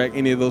Grow Track,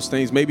 any of those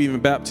things. Maybe even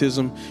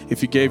baptism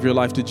if you gave your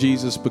life to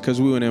Jesus, because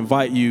we want to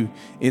invite you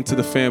into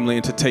the family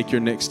and to take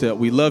your next step.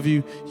 We love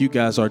you. You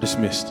guys are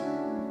dismissed.